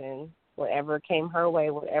situation, whatever came her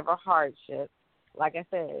way, whatever hardship, like I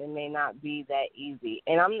said, it may not be that easy.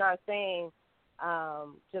 And I'm not saying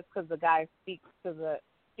just because the guy speaks to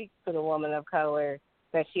the woman of color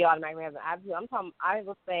that she automatically has an attitude. I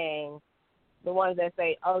was saying the ones that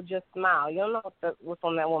say, "Oh, just smile." You don't know what's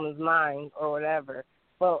on that woman's mind or whatever.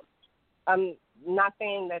 Well, I'm not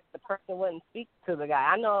saying that the person wouldn't speak to the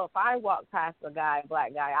guy. I know if I walk past a guy,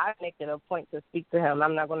 black guy, I make it a point to speak to him.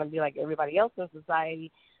 I'm not going to be like everybody else in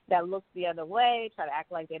society that looks the other way, try to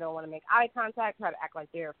act like they don't want to make eye contact, try to act like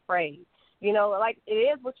they're afraid. You know, like it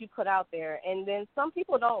is what you put out there. And then some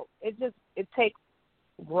people don't. It takes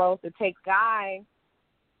growth. It takes guys.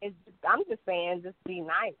 I'm just saying, just be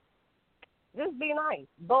nice. Just be nice.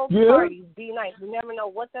 Both parties, be nice. You never know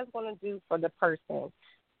what that's going to do for the person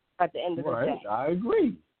at the end of the day. I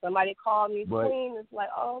agree. Somebody called me queen. It's like,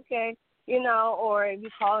 oh, okay. You know, or if you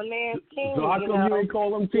call a man king, so how come you ain't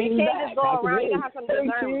call him king you back? can't just go around. You have some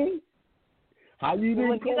discernment. How you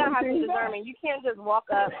didn't you gotta have some discernment. You can't just walk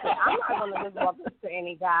up. I'm not gonna just walk up to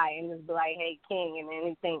any guy and just be like, "Hey, king," and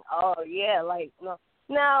anything. Oh yeah, like no.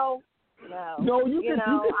 No, you can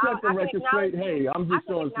set the record straight. Hey, I'm just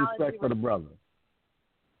showing respect for the brother.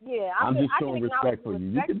 Yeah, I'm just showing respect for you.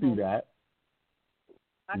 You can do that.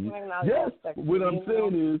 I can acknowledge respect. What I'm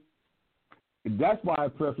saying is, that's why I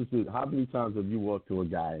preface it. How many times have you walked to a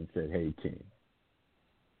guy and said, "Hey, king"?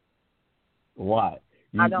 Why?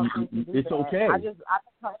 I don't think you do it's that. okay. I think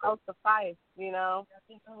her hello suffice, you know. I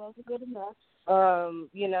think hello's good enough.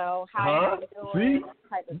 You know, how you doing,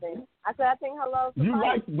 type of thing. I said I think hello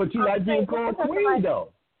suffice. You like being called queen,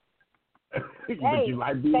 though. Hey, but you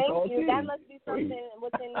like being called thank you. queen. That must be something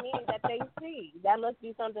within me that they see. That must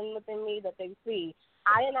be something within me that they see.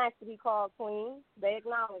 I didn't ask to be called queen. They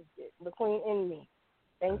acknowledged it. The queen in me.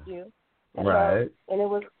 Thank you. Right. And it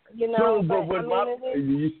was, you know,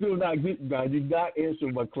 you still not getting now. You not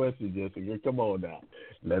answering my question, Jessica. Come on now.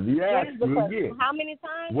 Let me ask you again. How many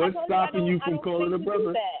times? What's stopping you from calling a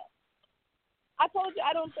brother? I told you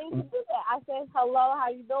I don't think you do that. I said, hello, how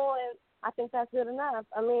you doing? I think that's good enough.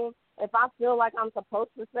 I mean, if I feel like I'm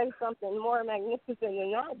supposed to say something more magnificent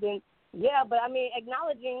than that, then yeah. But I mean,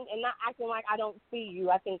 acknowledging and not acting like I don't see you,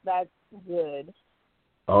 I think that's good.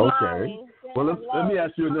 Okay. Smiling, Well, let me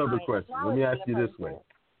ask you another fine. question. Let me ask you this way.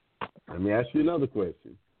 Let me ask you another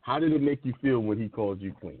question. How did it make you feel when he called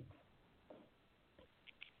you queen?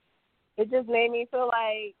 It just made me feel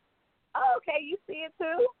like, oh, okay, you see it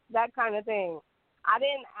too, that kind of thing. I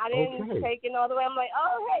didn't take it all the way. I'm like,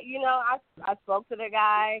 oh, hey, you know, I spoke to the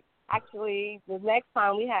guy. Actually, the next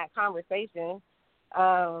time we had conversation,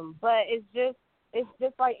 but it's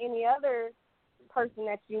just like any other person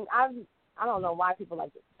that I don't know why people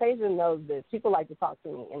like to. Tasia knows this. People like to talk to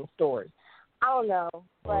me in the stores. I don't know,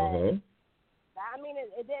 but I mean,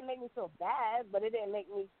 it didn't make me feel bad, but it didn't make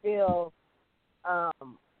me feel, I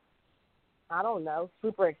don't know,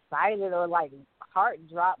 super excited or like heart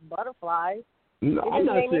drop butterflies. No, I'm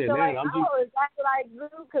not saying that. Like, is that what I do?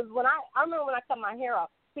 Because I remember when I cut my hair off.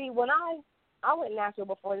 See, when I went natural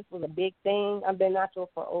before this was a big thing. I've been natural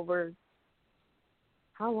for over,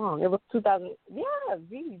 how long? It was 2000. Yeah,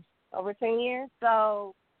 geez, over 10 years.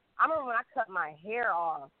 So I remember when I cut my hair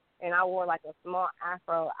off and I wore like a small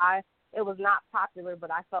afro. It was not popular, but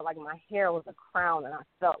I felt like my hair was a crown and I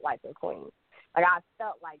felt like a queen. Like I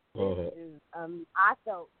felt like this is. I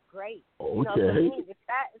felt great. Okay. You know, to me,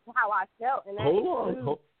 that is how I felt. And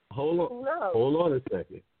Hold on a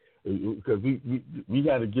second, because we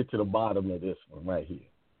got to get to the bottom of this one right here.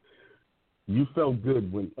 You felt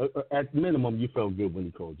good when, at minimum, you felt good when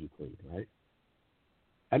he called you queen, right?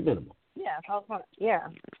 At minimum. Yeah, felt fun. Yeah.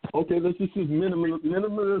 Okay, let's just use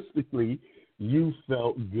minimalistically. You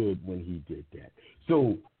felt good when he did that.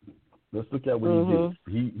 So let's look at what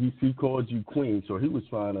he did. He called you queen, so he was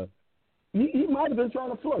trying to. He might have been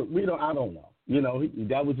trying to flirt. I don't know. You know,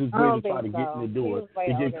 that was his way to try to get in the door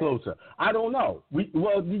and get closer. I don't know.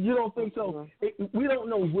 You don't think so? We don't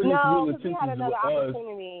know what his real intentions had another was.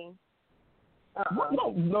 Opportunity.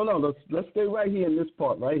 No. Let's stay right here in this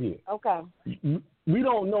part right here. Okay. We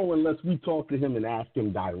don't know unless we talk to him and ask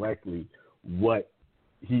him directly what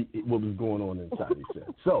was going on inside his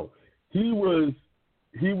head. So he was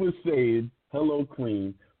saying hello,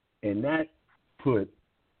 queen, and that put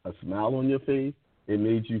a smile on your face. It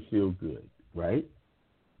made you feel good, right?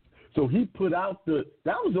 So he put out that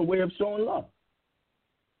was a way of showing love,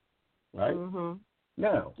 right? Mm-hmm.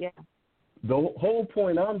 Now, the whole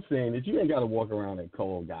point I'm saying is you ain't got to walk around and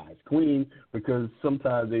call guys queen, because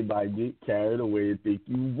sometimes they might get carried away and think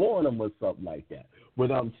you want them or something like that.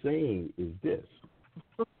 What I'm saying is this.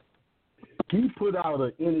 He put out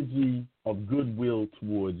an energy of goodwill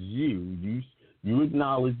towards you. You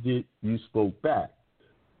acknowledged it. You spoke back.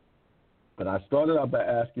 But I started out by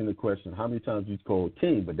asking the question, how many times you called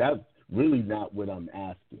king? But that's really not what I'm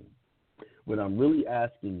asking. What I'm really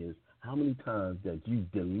asking is, how many times that you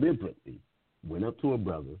deliberately went up to a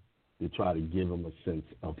brother to try to give him a sense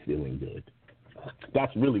of feeling good?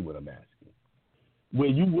 That's really what I'm asking. Where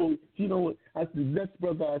you will, you know what, as the next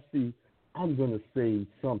brother I see, I'm going to say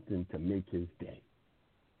something to make his day.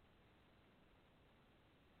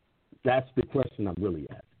 That's the question I'm really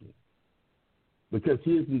asking. Because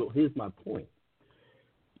here's my point.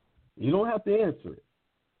 You don't have to answer it.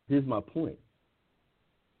 Here's my point.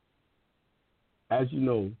 As you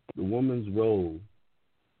know, the woman's role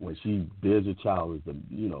when she bears a child is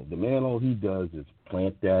the man, all he does is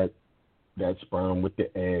plant that sperm with the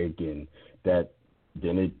egg, and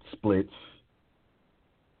then it splits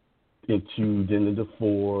into, then into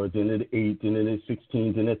 4, then into 8, then into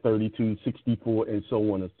 16, then into 32, 64, and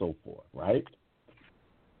so on and so forth, right?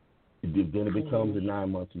 Then it becomes a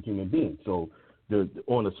 9-month human being. So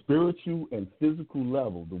on a spiritual and physical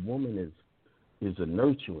level, the woman is a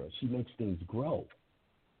nurturer. She makes things grow,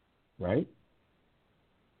 right?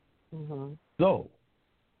 Mm-hmm. So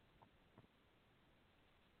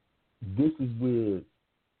this is where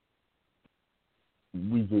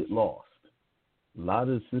we get lost. A lot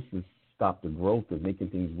of sisters stop the growth of making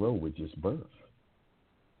things grow with just birth.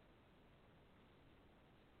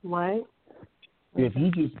 What? If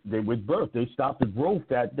you with birth, they stop the growth,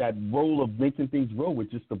 that role of making things grow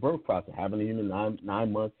with just the birth process, having a human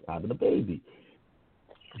 9 months, having a baby.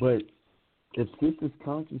 But if sisters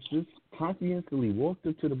conscientiously walked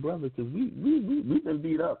up to the brother, because we've been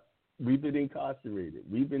beat up, we've been incarcerated,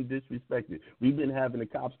 we've been disrespected, we've been having the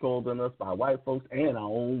cops called on us by white folks and our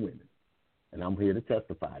own women. And I'm here to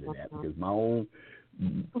testify to that because my own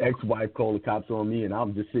ex-wife called the cops on me, and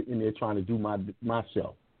I'm just sitting there trying to do my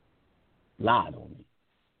show. Lied on me.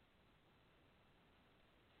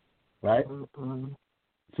 Right?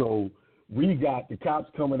 So we got the cops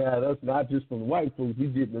coming at us, not just from the white folks. We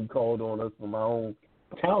getting them called on us from our own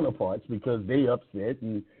counterparts because they upset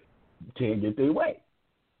and can't get their way.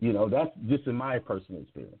 You know, that's just in my personal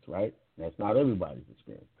experience, right? That's not everybody's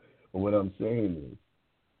experience. But what I'm saying is,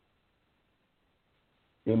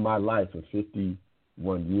 in my life of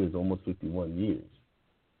 51 years, almost 51 years,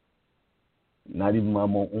 not even my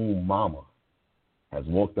own mama has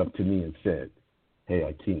walked up to me and said, "Hey,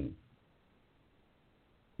 Akeem,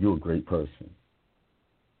 you're a great person.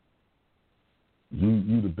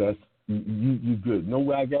 You the best. You good." Know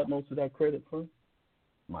where I got most of that credit from?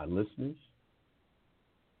 My listeners,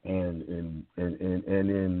 and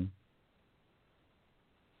in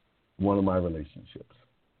one of my relationships.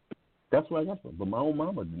 That's where I got from. But my own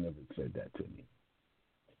mama never said that to me.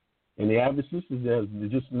 And the average sisters,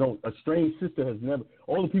 a strange sister has never.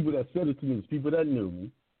 All the people that said it to me is people that knew me,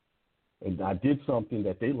 and I did something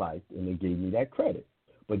that they liked, and they gave me that credit.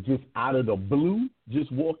 But just out of the blue,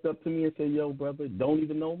 just walked up to me and said, "Yo, brother, don't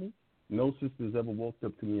even know me." No sisters ever walked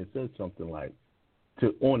up to me and said something like,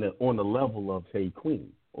 on the level of, "Hey,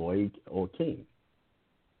 queen," or king,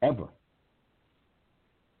 ever.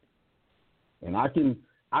 And I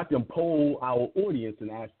can poll our audience and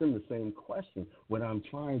ask them the same question. What I'm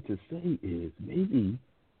trying to say is maybe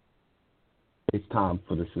it's time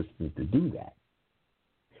for the sisters to do that.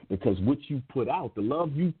 Because what you put out, the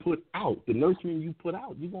love you put out, the nurturing you put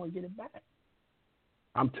out, you're going to get it back.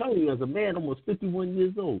 I'm telling you, as a man almost 51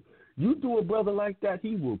 years old, you do a brother like that,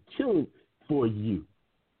 he will kill for you.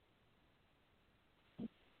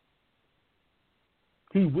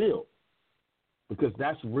 He will. Because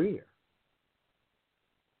that's rare.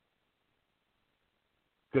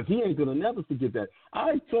 Because he ain't going to never forget that.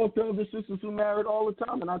 I talk to other sisters who married all the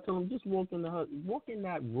time, and I tell them, just walk in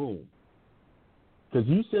that room. Because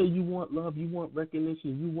you say you want love, you want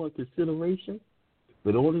recognition, you want consideration.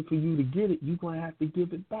 But in order for you to get it, you're going to have to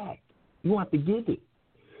give it back. You have to give it.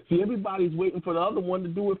 See, everybody's waiting for the other one to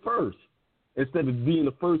do it first. Instead of being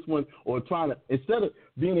the first one instead of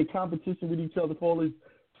being in competition with each other for all this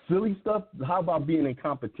silly stuff, how about being in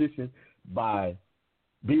competition by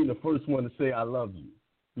being the first one to say, "I love you"?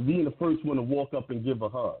 Being the first one to walk up and give a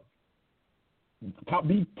hug.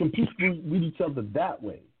 Compete with each other that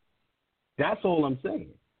way. That's all I'm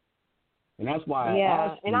saying. And that's why I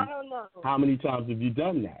asked you, I don't know. How many times have you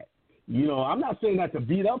done that? You know, I'm not saying that to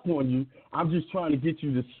beat up on you. I'm just trying to get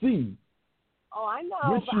you to see. Oh, I know,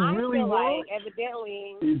 what but you I really feel want like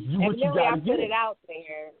evidently I put it out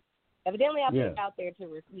there. Evidently, I put it out there to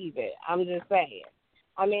receive it. I'm just saying.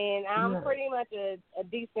 I mean, I'm pretty much a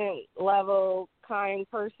decent level, kind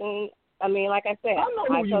person. I mean, like I said, I know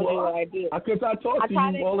who you are. what I do. Because I talk to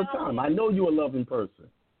you all the time. I know you're a loving person.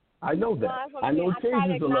 I know that. I know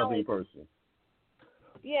Taser's a loving person.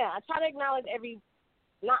 Yeah, I try to acknowledge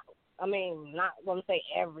not going to say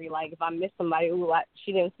every, like if I miss somebody,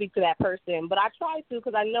 she didn't speak to that person, but I try to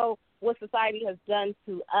because I know what society has done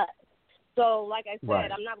to us. So, like I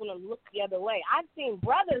said, I'm not going to look the other way. I've seen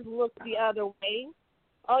brothers look the other way.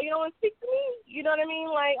 Oh, you don't want to speak to me? You know what I mean?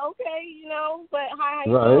 Like, okay, but hi,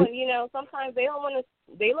 how you doing? You know, sometimes they don't want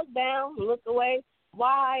to, they look down, look away.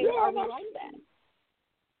 Why are we like that?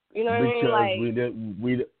 You know what I mean?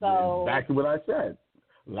 Like, back to what I said,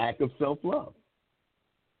 lack of self-love.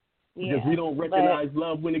 Because we don't recognize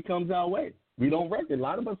love when it comes our way. We don't recognize. A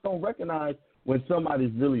lot of us don't recognize when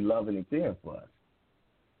somebody's really loving and caring for us.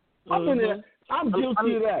 I'm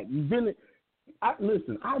guilty of that.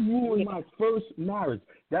 Listen, I ruined my first marriage.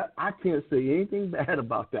 That I can't say anything bad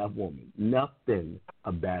about that woman. Nothing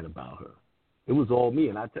bad about her. It was all me,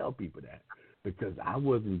 and I tell people that because I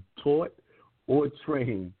wasn't taught or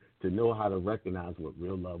trained to know how to recognize what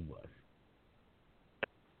real love was.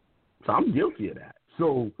 So I'm guilty of that.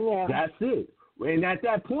 So that's it. And at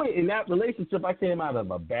that point in that relationship, I came out of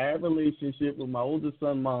a bad relationship with my oldest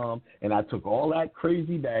son's mom, and I took all that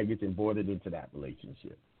crazy baggage and brought it into that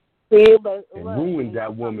relationship. See, but and ruined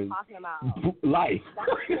that woman's life.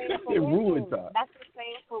 It ruined her. That's the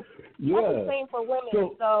same for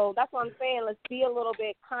women. So that's what I'm saying. Let's be a little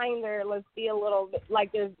bit kinder. Let's be a little bit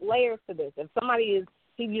like there's layers to this. If somebody is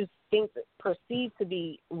he just thinks it perceived to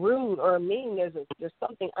be rude or mean. There's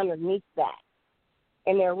something underneath that,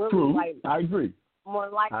 and they're really True. like I agree. more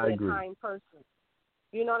likely a kind person.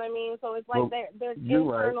 You know what I mean? So it's like there's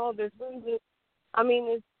internal, right. There's reasons. I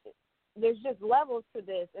mean, there's just levels to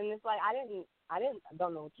this, and it's like I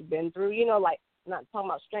don't know what you've been through. You know, like not talking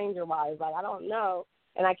about stranger wise. Like I don't know,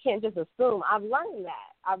 and I can't just assume. I've learned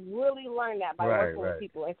that. I've really learned that by working with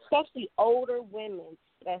people, especially older women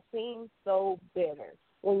that seem so bitter.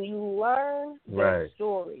 When you learn their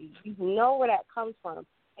story, you know where that comes from.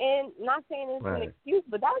 And not saying it's an excuse,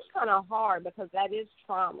 but that's kind of hard because that is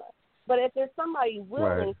trauma. But if there's somebody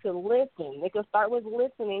willing to listen, they can start with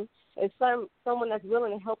listening. It's someone that's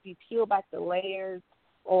willing to help you peel back the layers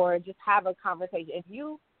or just have a conversation. If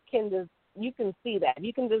you can see that.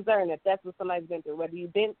 You can discern if that's what somebody's been through, whether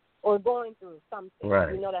you've been or going through something.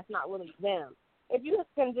 You know that's not really them. If you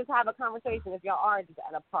can just have a conversation, if y'all are just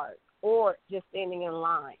at a park or just standing in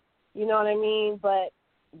line, you know what I mean? But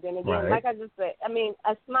then again, like I just said, I mean,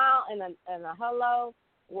 a smile and a hello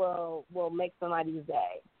will make somebody's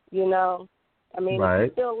day. You know, I mean, if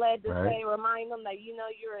you feel led to say, remind them that you know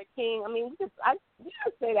you're a king. I mean, we just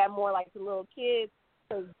say that more like to little kids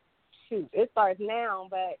because shoot, it starts now.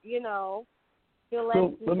 But you know, feel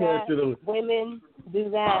led to do that. Women do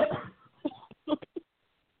that.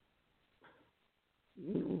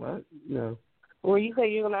 What? No. Well, you say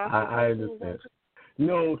you're gonna ask. I understand.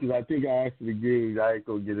 No, because I think I asked the game. I ain't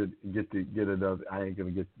gonna get another. I ain't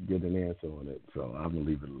gonna get an answer on it, so I'm gonna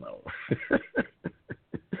leave it alone.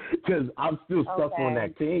 Because I'm still stuck on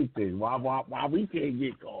that king thing. Why we can't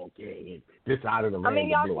get called king? This out of the random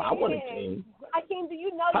blue. I want a king. I king. Do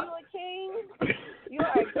you know you're a king? You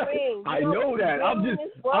are a king. I know that. I'm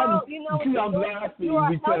laughing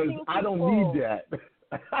because I don't need that.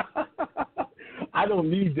 I don't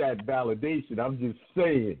need that validation. I'm just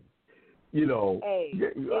saying, you know. Hey,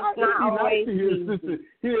 it's not always easy.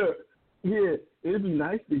 It'd be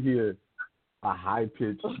nice to hear a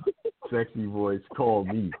high-pitched, sexy voice call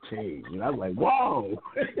me king. And I'm like, whoa,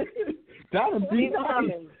 that would be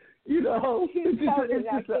nice. You know, it's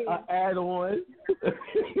just an add-on. It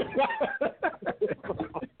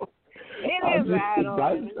is an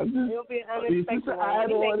add-on. It'll be an unexpected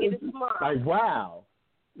one. It's like, wow.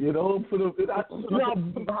 You know,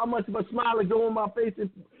 how much of a smile would go on my face if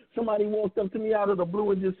somebody walked up to me out of the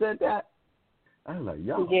blue and just said that? I was like,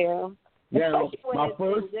 yo. Yeah. My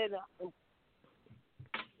first.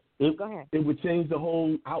 Go ahead. It would change the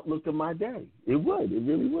whole outlook of my day. It would. It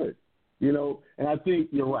really would. You know, and I think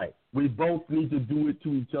you're right. We both need to do it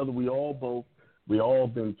to each other. We all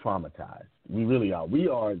been traumatized. We really are. We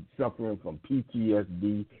are suffering from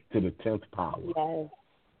PTSD to the 10th power.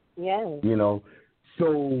 Yes. You know,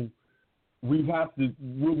 so we have to.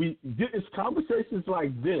 It's conversations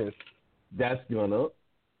like this that's gonna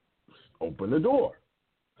open the door.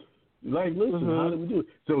 Like, listen, how do we do it?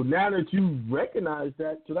 So now that you recognize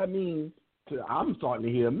that, so that means I'm starting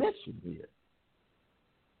to hear a mission here.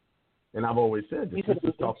 And I've always said the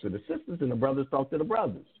sisters talk to the sisters and the brothers talk to the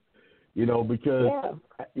brothers. You know, because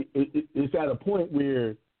it's at a point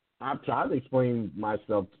where I've tried to explain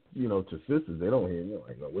myself, you know, to sisters. They don't hear me.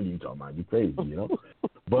 Like, what are you talking about? You crazy, you know?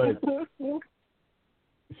 But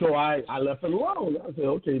so I left it alone. I said,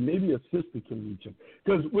 okay, maybe a sister can reach him.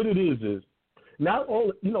 Because what it is not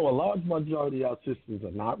all, you know, a large majority of our sisters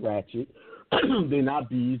are not ratchet. They're not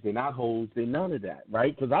bees. They're not hoes. They're none of that,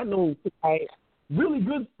 right? Because I know really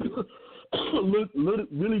good,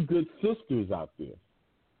 really good sisters out there,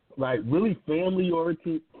 like really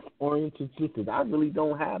family-oriented sisters. I really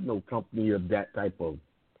don't have no company of that type of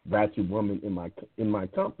ratchet woman in my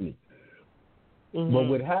company. But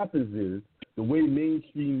what happens is the way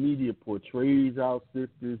mainstream media portrays our sisters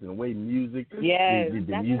and the way music, the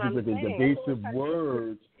music with the evasive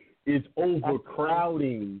words is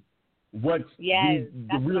overcrowding what's the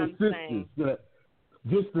real sisters.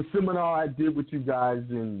 Just the seminar I did with you guys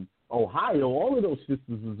in Ohio, all of those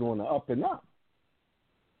sisters was on the up and up.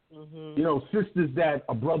 You know, sisters that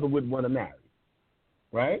a brother would want to marry,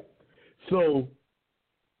 right? So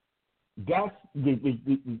that's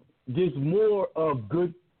there's more of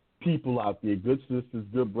good people out there, good sisters,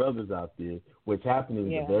 good brothers out there. What's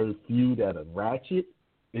happening is the very few that are ratchet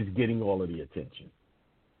is getting all of the attention.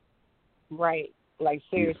 Right. Like,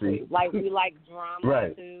 seriously. Like, we like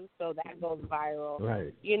drama, too, so that goes viral.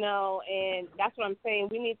 Right. You know, and that's what I'm saying.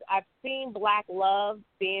 I've seen black love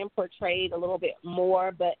being portrayed a little bit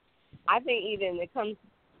more, but I think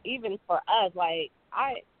even for us, like,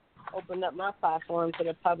 I opened up my platform to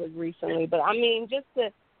the public recently, but, I mean, just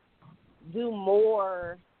to do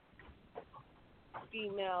more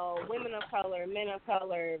female, women of color, men of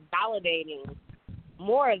color, validating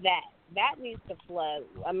more of that. That needs to flood.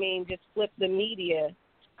 I mean, just flip the media.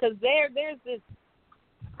 Because there's this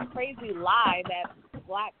crazy lie that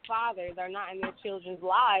black fathers are not in their children's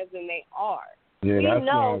lives, and they are. Yeah, we that's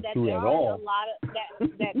know not that true there at are all. a lot of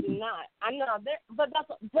that do not. I know, but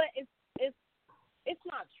it's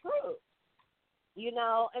not true. You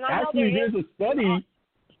know, and I Actually, know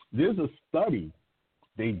there's a study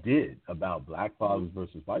they did about black fathers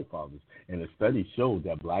versus white fathers, and the study showed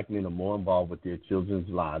that black men are more involved with their children's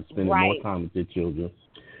lives, spending more time with their children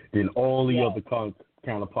than all the other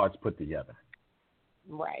counterparts put together.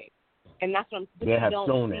 Right, and that's what they have don't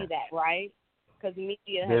shown see that, right? Because the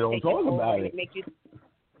media they don't talk about over it.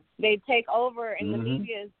 They take over, and mm-hmm. the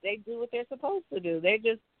media, they do what they're supposed to do. They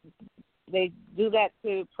do that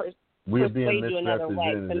to persuade you another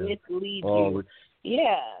way, to mislead you.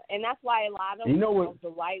 Yeah, and that's why a lot of the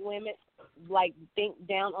white women think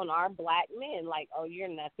down on our black men, like, oh, you're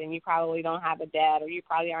nothing. You probably don't have a dad, or you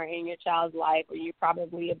probably aren't in your child's life, or you're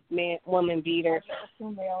probably a woman beater. I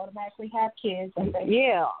assume they automatically have kids.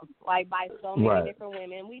 Yeah, like by so many different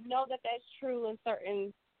women. We know that that's true in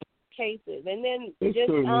certain cases, and then it's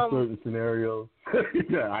just certain scenarios.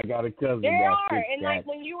 I got a cousin. There that are, and like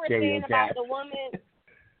when you were saying about the woman.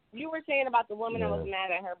 You were saying about the woman that was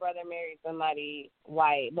mad at her brother married somebody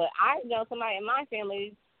white, but I know somebody in my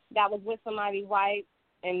family that was with somebody white,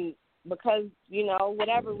 and because,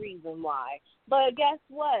 whatever reason why. But guess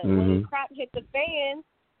what? Mm-hmm. When the crap hit the fan,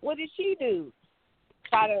 what did she do?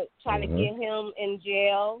 Try to get him in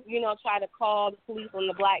jail, try to call the police on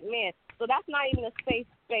the black man. So that's not even a safe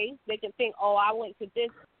space. They can think, oh, I went to this,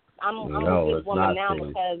 I'm with this woman now safe.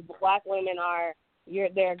 Because black women are,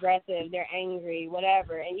 they're aggressive, they're angry,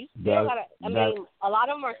 whatever. And you still gotta, a lot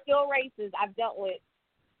of them are still racist. I've dealt with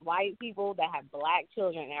white people that have black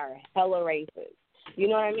children that are hella racist. You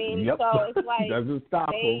know what I mean? Yep. So it's like, doesn't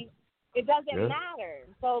stop them. It doesn't matter.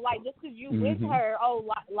 So, like, just because you with her,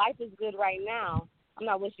 life is good right now. I'm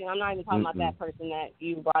not even talking about that person that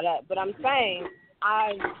you brought up. But I'm saying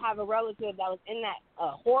I have a relative that was in that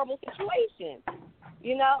horrible situation,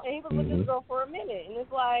 and he was with this girl for a minute. And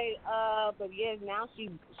it's like, but now she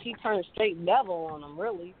turned straight devil on him,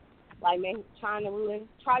 really. Like, man, tried to ruin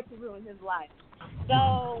his life.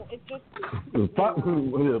 So it's just the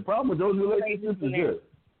problem with those relationships is this.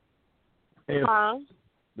 If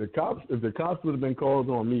the cops would have been called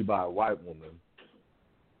on me by a white woman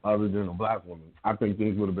other than a black woman, I think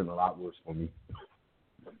things would have been a lot worse for me.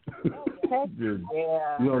 You know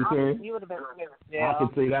what I'm saying? You would have been. I can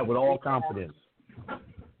say that with all confidence.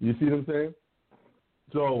 You see what I'm saying?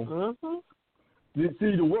 So, you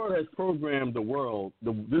see, the world has programmed the world.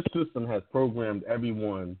 This system has programmed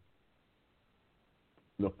everyone.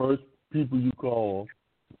 The first people you call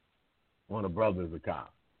on a brother is a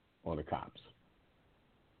cop, on the cops.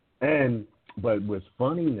 But what's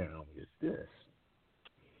funny now is this.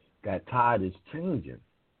 That tide is changing.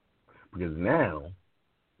 Because now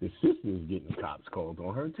the sister is getting the cops called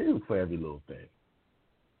on her too for every little thing.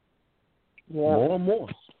 Yeah. More and more.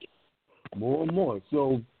 More and more.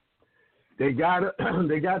 So they got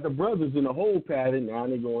the brothers in the whole pattern, now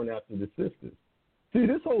they're going after the sisters. See,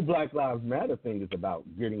 this whole Black Lives Matter thing is about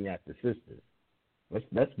getting at the sisters.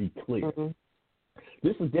 Let's be clear.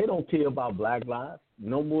 They don't care about black lives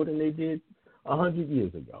no more than they did 100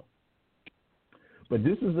 years ago. But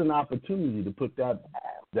this is an opportunity to put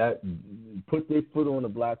put their foot on a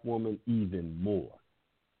black woman even more.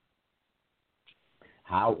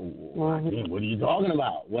 How? What are you talking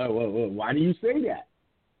about? Why do you say that?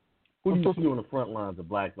 Who do you see on the front lines of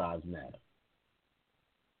Black Lives Matter?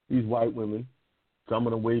 These white women. Some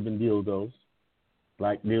of them waving dildos,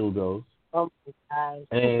 black dildos. Oh, my God.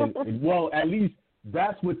 And, well, at least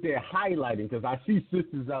that's what they're highlighting, because I see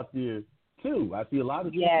sisters out there, too. I see a lot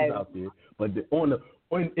of sisters out there. But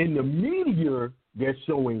in the media, they're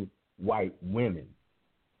showing white women.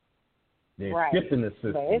 They're skipping the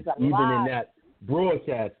sisters, even in that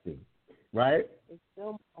broadcasting, right? There's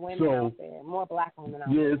still more women out there, more black women out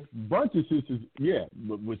there. Yeah, it's a bunch of sisters,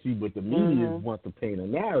 but the media wants to paint a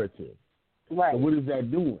narrative. Right. So what is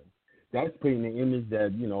that doing? That's painting the image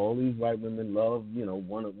that, all these white women love,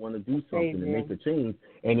 want to do something and make a change.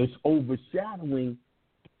 And it's overshadowing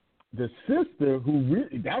the sister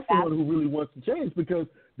that's the one who really wants to change, because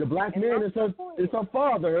the black man is her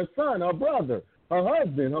father, her son, her brother, her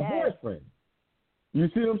husband, her boyfriend. You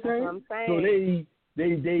see what I'm saying? That's what I'm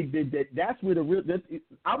saying. So that's where the real,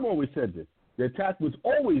 I've always said this. The attack was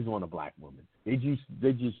always on a black woman. They just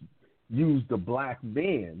used the black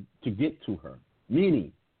man to get to her,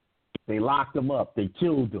 meaning they locked him up, they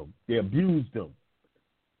killed him, they abused him,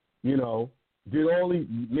 made him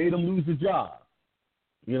lose the job,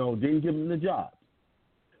 didn't give him the job.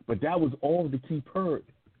 But that was all to keep her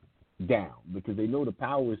down because they know the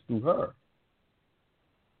power is through her.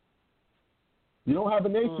 You don't have a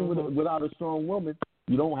nation without a strong woman.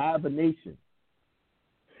 You don't have a nation.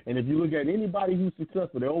 And if you look at anybody who's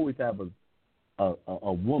successful, they always have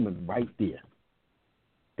a woman right there.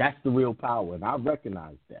 That's the real power, and I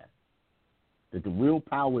recognize that the real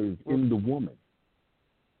power is in the woman.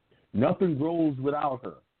 Nothing grows without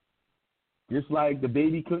her. Just like the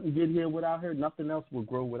baby couldn't get here without her, nothing else will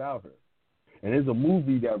grow without her. And there's a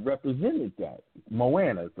movie that represented that.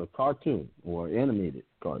 Moana, it's a cartoon or animated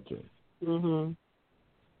cartoon.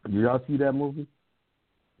 Did y'all see that movie?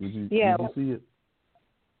 Did you see it?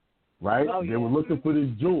 Right? Oh, they were looking for this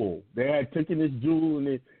jewel. They had taken this jewel, and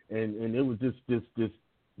it was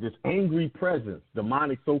this angry presence,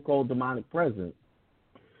 so-called demonic presence,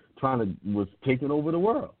 was taking over the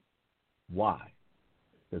world. Why?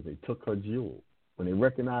 Because they took her jewel. When they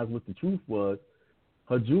recognized what the truth was,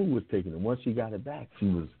 her jewel was taken, and once she got it back, she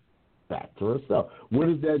was back to herself. What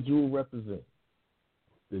does that jewel represent?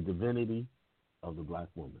 The divinity of the black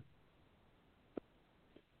woman.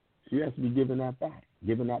 She has to be given that back,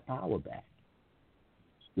 given that power back.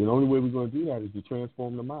 The only way we're going to do that is to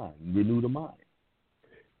transform the mind, renew the mind.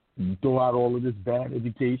 You throw out all of this bad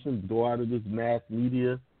education, throw out of this mass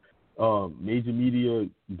media, major media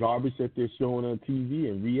garbage that they're showing on TV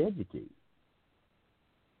and re-educate.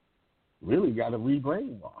 Really got to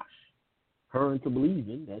re-brainwash her into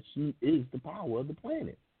believing that she is the power of the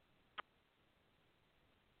planet.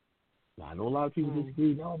 Now, I know a lot of people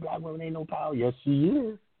disagree. No, black women ain't no power. Yes, she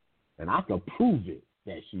is. And I can prove it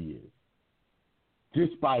that she is.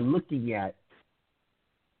 Just by looking at,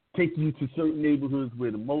 taking you to certain neighborhoods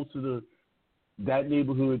where most of that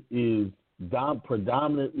neighborhood is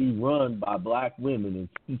predominantly run by black women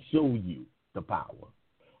and show you the power.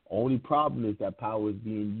 Only problem is that power is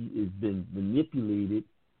been manipulated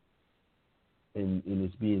and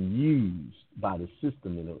it's being used by the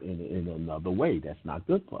system in another way. That's not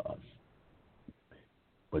good for us.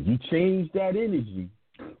 But you change that energy,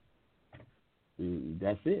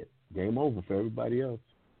 that's it. Game over for everybody else.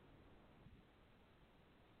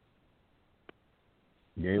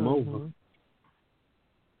 Game over.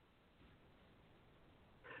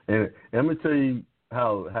 And I'm going to tell you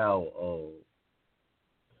how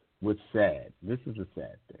what's sad. This is a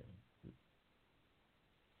sad thing.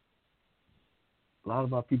 A lot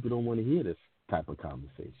of our people don't want to hear this type of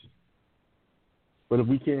conversation. But if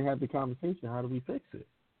we can't have the conversation, how do we fix it?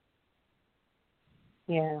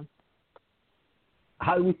 Yeah.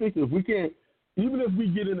 How do we fix it? If we can't, even if we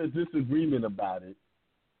get in a disagreement about it,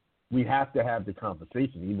 we have to have the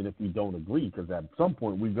conversation, even if we don't agree, because at some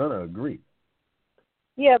point we're going to agree.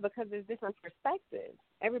 Yeah, because there's different perspectives.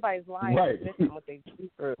 Everybody's life right. is different what they do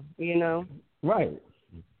through, you know? Right.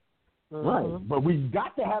 Right. But we've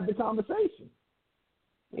got to have the conversation.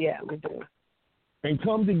 Yeah, we do. And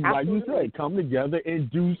come to, like you said, come together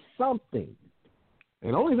and do something.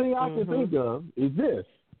 And the only thing I can think of is this.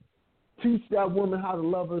 Teach that woman how to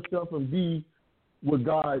love herself and be what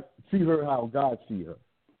God, see her how God sees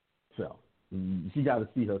herself. She got to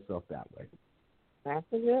see herself that way. That's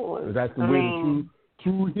a good one. That's the way the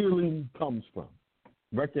true healing comes from.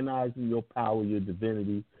 Recognizing your power, your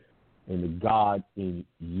divinity, and the God in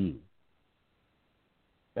you.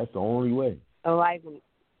 That's the only way. Oh, I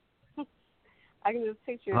can just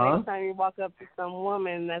picture next time you walk up to some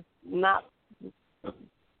woman that's not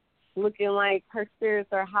looking like her spirits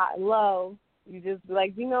are hot and low. You just be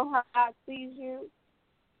like, you know how God sees you?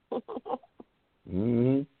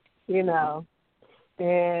 You know.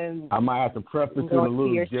 And I might have to preface it a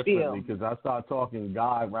little differently because I start talking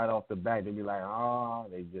God right off the bat. They be like,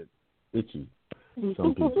 they get itchy.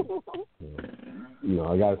 Some people. You know,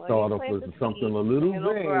 I got to start off with something a little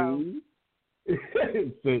vague.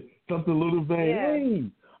 Something a little vague. Yeah. Hey,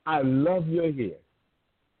 I love your hair.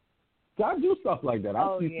 So I do stuff like that.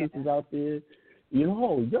 I see sisters out there. You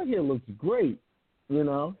know, your hair looks great. You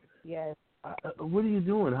know. Yes. What are you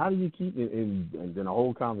doing? How do you keep it? And then a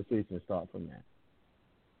whole conversation starts from that.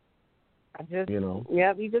 Yep,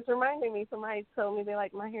 you just reminded me. Somebody told me they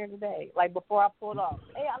liked my hair today. Like before I pulled off.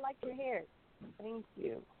 Hey, I like your hair. Thank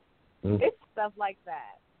you. It's stuff like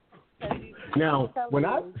that. Now, when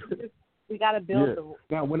we got to build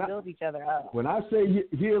each other up. When I say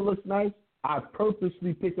hair looks nice, I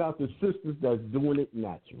purposely pick out the sisters that's doing it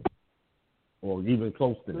natural, or even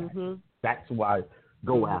close to that. That's why I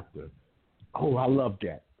go after. Oh, I love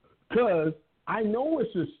that, because I know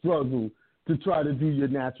it's a struggle to try to do your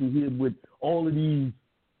natural hair with all of these.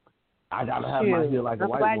 I gotta have my hair like a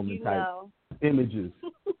white woman type images.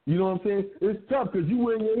 You know what I'm saying? It's tough because you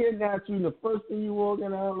wear your hair natural, and the first thing you walk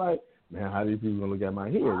in, I'm like, man, how these people gonna look at my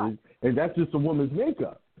hair? And that's just a woman's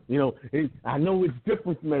makeup. You know, I know it's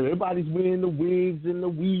different from everybody's wearing the wigs and the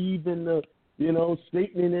weave and the, you know,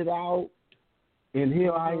 straightening it out. And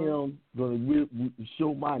here I am going to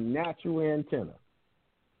show my natural antenna.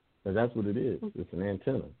 Because that's what it is. It's an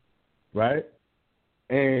antenna, right?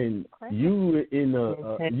 And you're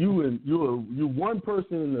one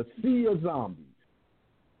person in a sea of zombies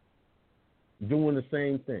doing the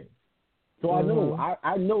same thing. So I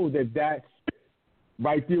know that's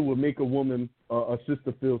right there would make a woman, a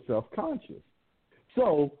sister, feel self-conscious.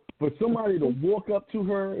 So for somebody to walk up to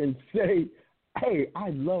her and say, "Hey, I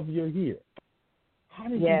love your hair," how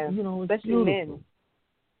did you know? It's especially beautiful.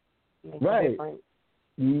 Men. Right.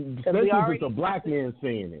 Especially if it's a black man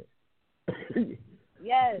saying it.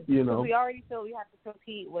 Yes. You know, we already feel we have to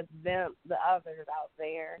compete with them, the others out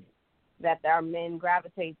there that our men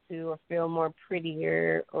gravitate to or feel more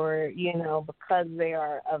prettier, or, you know, because they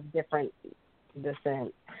are of different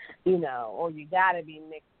descent, you know, or you got to be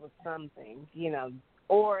mixed with something, you know,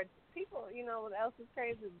 or people, you know, what else is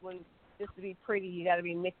crazy is when just to be pretty, you got to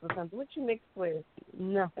be mixed with something. What you mixed with?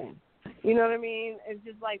 Nothing. You know what I mean? It's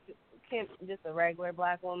just like, can't just a regular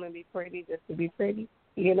black woman be pretty just to be pretty,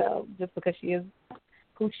 you know, just because she is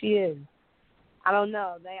who she is. I don't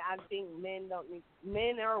know. I think men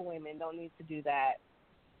or women don't need to do that,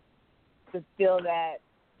 to feel that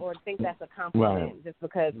or think that's a compliment just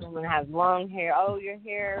because someone has long hair. Oh, your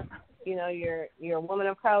hair, you know, you're a woman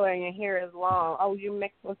of color and your hair is long. Oh, you're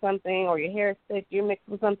mixed with something, or your hair is thick, you're mixed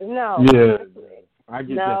with something. No. Yeah, I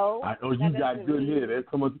get no, that. You got good hair. There's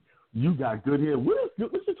someone, you got good hair. What you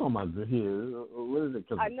talking about good hair? What is it?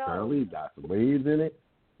 Because it's curly, you got some waves in it,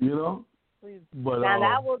 you know? But,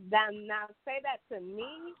 now say that to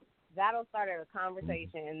me, that'll start a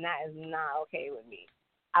conversation, and that is not okay with me.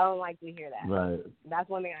 I don't like to hear that. Right. That's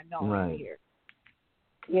one thing I don't like to hear.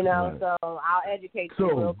 You know, so I'll educate you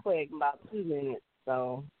real quick in about 2 minutes.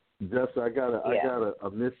 So, Jess, I got a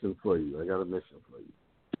mission for you.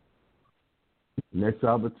 Next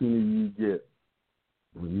opportunity you get,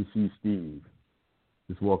 when you see Steve,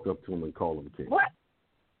 just walk up to him and call him King. What?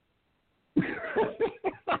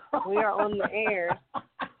 We are on the air.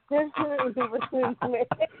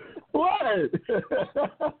 What?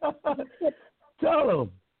 Tell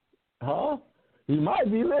him. Huh? He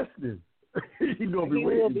might be listening. He will be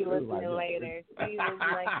listening later. He was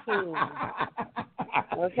like, King.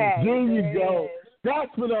 Okay. There you go.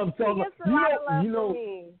 That's what I'm talking about. You know,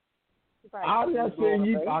 I'm not saying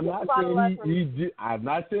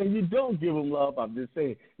you don't give him love. I'm just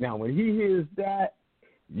saying, now when he hears that,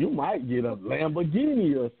 you might get a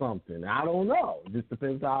Lamborghini or something. I don't know. It just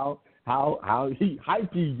depends how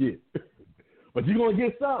hype he gets. But you're gonna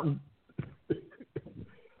get something.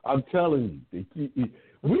 I'm telling you.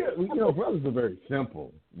 We brothers are very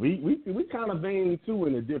simple. We kind of vain too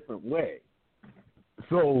in a different way.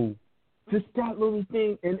 So just that little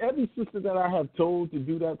thing, and every sister that I have told to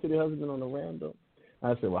do that to their husband on a random,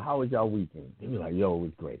 I said, "Well, how was y'all weekend?" They be like, "Yo, it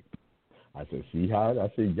was great." I said, "See how?" I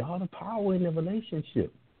said, "Y'all the power in the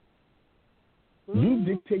relationship. You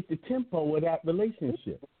dictate the tempo of that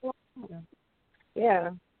relationship."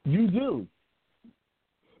 Yeah. You do.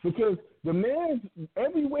 Because the man,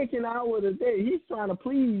 every waking hour of the day, he's trying to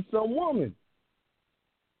please some woman.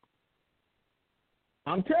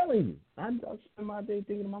 I'm telling you. I spend my day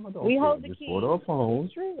thinking about my daughter. We hold the just key. for the phone.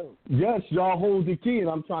 It's true. Yes, y'all hold the key, and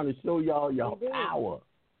I'm trying to show y'all your power.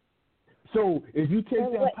 So if you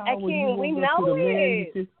take that power, we know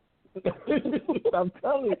it. I'm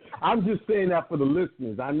telling you. I'm just saying that for the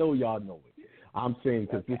listeners. I know y'all know it. I'm saying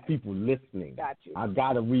because there's people listening. Got you. I've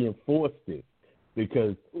got to reinforce this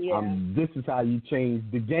because this is how you change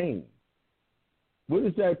the game. What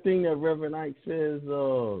is that thing that Reverend Ike says?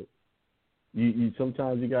 You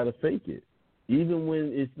sometimes you got to fake it. Even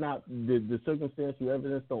when it's not, the circumstantial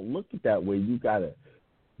evidence don't look it that way, you got to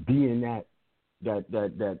be in that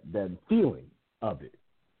feeling of it.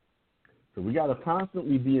 So we got to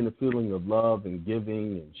constantly be in the feeling of love and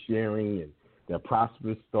giving and sharing and their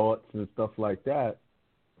prosperous thoughts and stuff like that,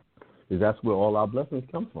 because that's where all our blessings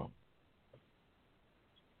come from.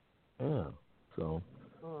 Yeah. So.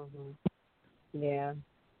 Yeah.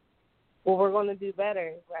 Well, we're going to do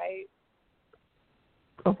better, right?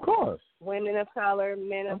 Of course. Women of color,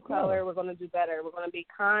 men of color, we're going to do better. We're going to be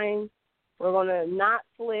kind. We're going to not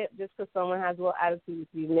flip just because someone has a little attitude.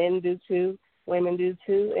 Men do too. Women do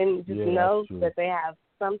too. And just know that they have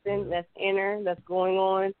something that's inner that's going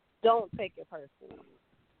on. Don't take it personally.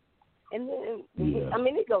 And then, I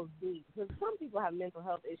mean, it goes deep. Because some people have mental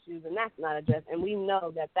health issues, and that's not addressed. And we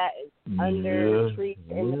know that is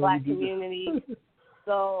undertreated in the black community.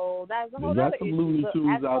 So that's a whole got other some issue. Looney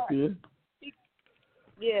Tunes out there.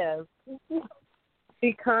 Yeah.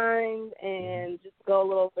 Be kind and just go a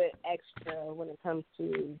little bit extra when it comes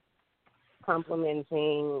to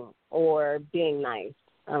complimenting or being nice.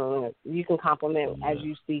 I don't know. You can compliment as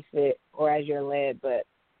you see fit or as you're led, but,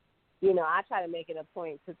 you know, I try to make it a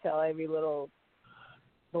point to tell every little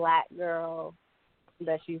black girl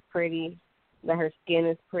that she's pretty, that her skin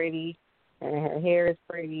is pretty, and her hair is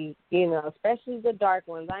pretty, you know, especially the dark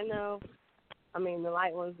ones. I know, I mean, the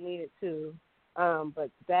light ones need it too. But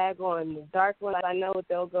daggone, the dark ones, I know what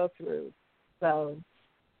they'll go through. So,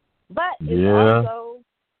 but it's also,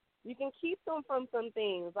 you can keep them from some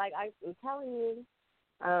things. Like I'm telling you,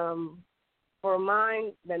 for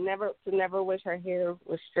mine, to never wish her hair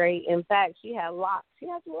was straight. In fact, she had locks. She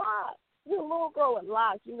has locks. She's a little girl with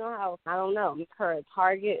locks. You know how, I don't know, make her a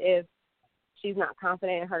target if she's not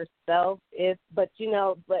confident in herself. But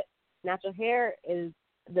natural hair is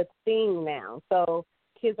the thing now. So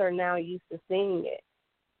kids are now used to seeing it.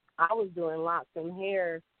 I was doing locks and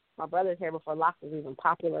hair, my brother's hair, before locks was even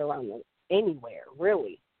popular around anywhere,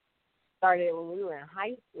 really. Started when we were in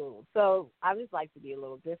high school. So I just like to be a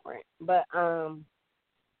little different. But so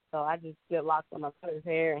I just did locks on my brother's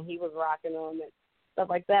hair, and he was rocking on it, stuff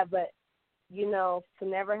like that. But, you know, to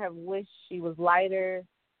never have wished she was lighter,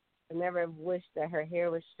 to never have wished that her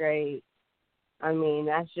hair was straight, I mean,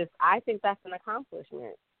 I think that's an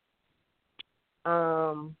accomplishment.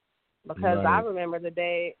 Because right. I remember the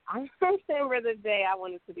day I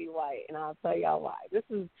wanted to be white, and I'll tell y'all why. This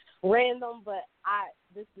is random, but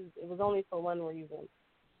it was only for one reason.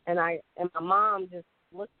 And my mom just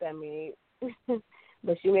looked at me,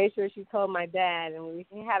 but she made sure she told my dad, and we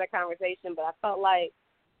had a conversation, but I felt like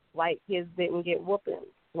white kids didn't get whoopings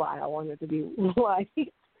why I wanted to be white.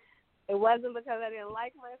 It wasn't because I didn't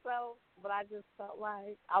like myself, but I just felt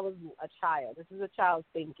like I was a child. This is a child's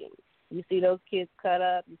thinking. You see those kids cut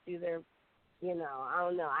up. You see their, you know, I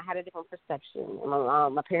don't know. I had a different perception.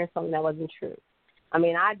 My parents told me that wasn't true. I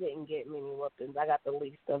mean, I didn't get many whoopings. I got the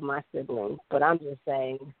least of my siblings. But I'm just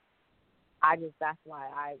saying, that's why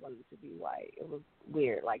I wanted to be white. It was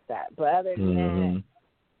weird like that. But other than that,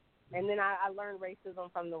 and then I learned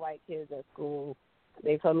racism from the white kids at school.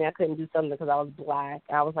 They told me I couldn't do something because I was black.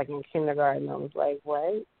 I was like in kindergarten. I was like,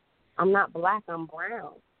 what? I'm not black. I'm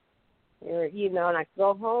brown. You know, and I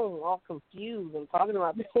go home all confused and talking to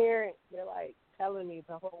my parents. They're like telling me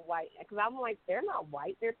the whole white, because I'm like, they're not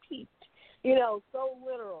white, they're peach. You know, so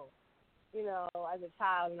literal, you know, as a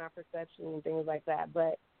child in our perception and things like that.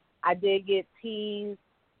 But I did get teased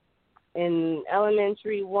in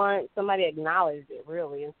elementary once. Somebody acknowledged it,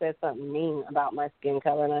 really, and said something mean about my skin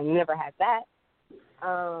color, and I never had that.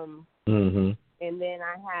 And then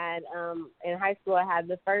I had, in high school, I had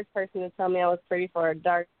the first person to tell me I was pretty for a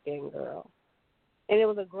dark-skinned girl. And it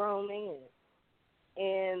was a grown man.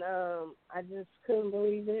 And I just couldn't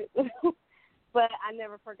believe it. But I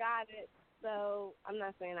never forgot it. So I'm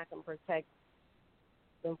not saying I can protect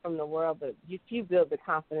them from the world, but if you build the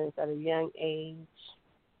confidence at a young age,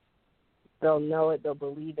 they'll know it, they'll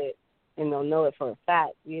believe it, and they'll know it for a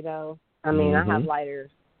fact, you know. I mean, I have lighter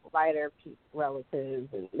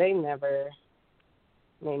relatives, and they never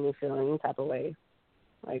made me feel any type of way,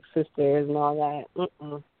 like sisters and all that.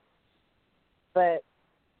 But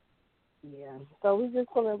yeah, so we're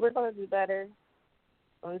gonna do better.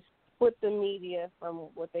 Let's split the media from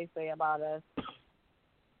what they say about us.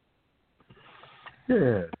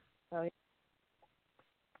 Yeah. So,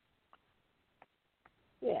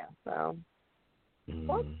 yeah. So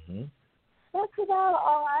that's about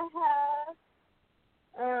all I have.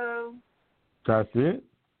 That's it?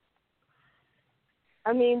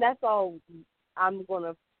 I mean, that's all I'm going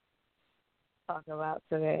to talk about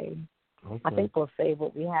today. Okay. I think we'll save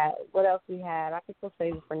what we had. What else we had? I think we'll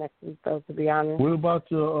save it for next week, though, to be honest. What about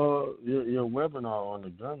your webinar on the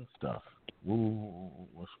gun stuff?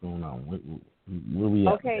 What's going on? Where we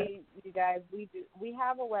at? Okay, you guys, we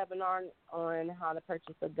have a webinar on how to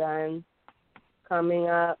purchase a gun coming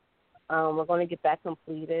up. We're going to get that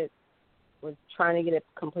completed. We're trying to get it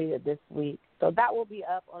completed this week. So that will be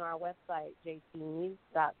up on our website,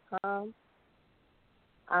 jtnews.com,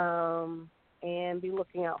 and be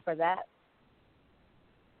looking out for that.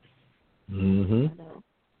 You can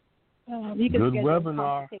Good schedule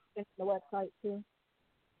webinar. consultation on the website too.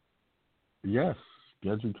 Yes,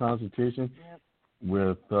 schedule consultation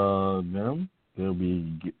with them. They'll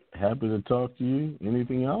be happy to talk to you.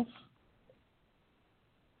 Anything else?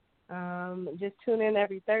 Just tune in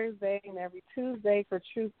every Thursday and every Tuesday for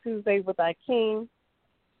Truth Tuesday with Akeem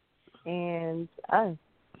and us,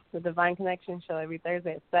 the Divine Connection show, every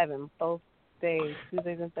Thursday at 7, both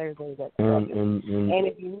Tuesdays and Thursdays at 7. And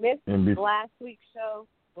if you missed last week's show,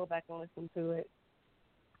 go back and listen to it.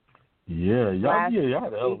 Yeah, y'all had a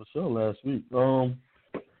hell of a show last week. What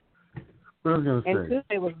was I gonna say? And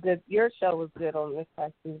Tuesday was good. Your show was good on this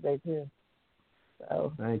past Tuesday too.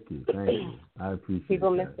 So thank you. I appreciate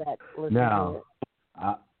people that. miss that. Now,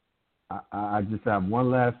 I just have one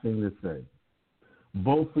last thing to say.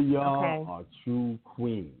 Both of y'all are true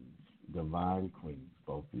queens, divine queens.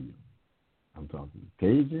 Both of you. I'm talking to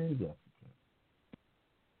Tasia and Jessica.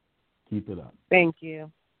 Keep it up. Thank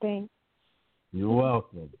you. Thanks. You're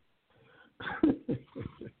welcome.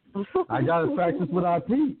 I gotta practice what I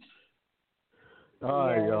teach. All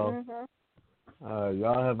right, y'all. Mm-hmm. All right,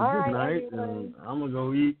 y'all have a good night, and I'm gonna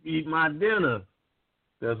go eat my dinner.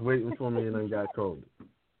 That's waiting for me and then got cold.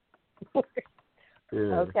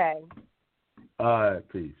 Yeah. Okay. All right,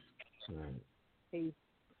 peace. All right. Peace.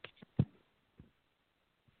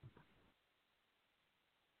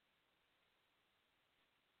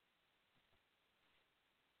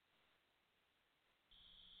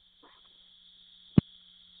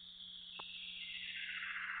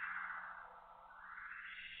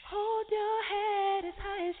 Hold your head as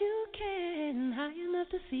high as you can, high enough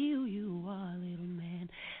to see who you are, little man.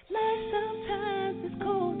 Life sometimes is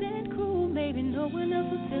cold and cruel, maybe no one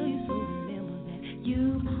else will tell you, so remember that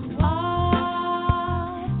you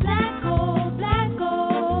are black gold, black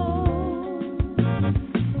gold.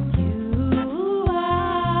 You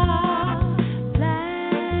are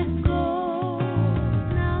black gold.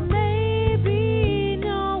 Now maybe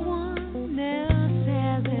no one else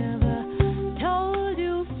has ever told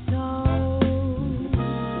you so,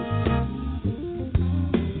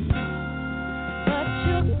 but you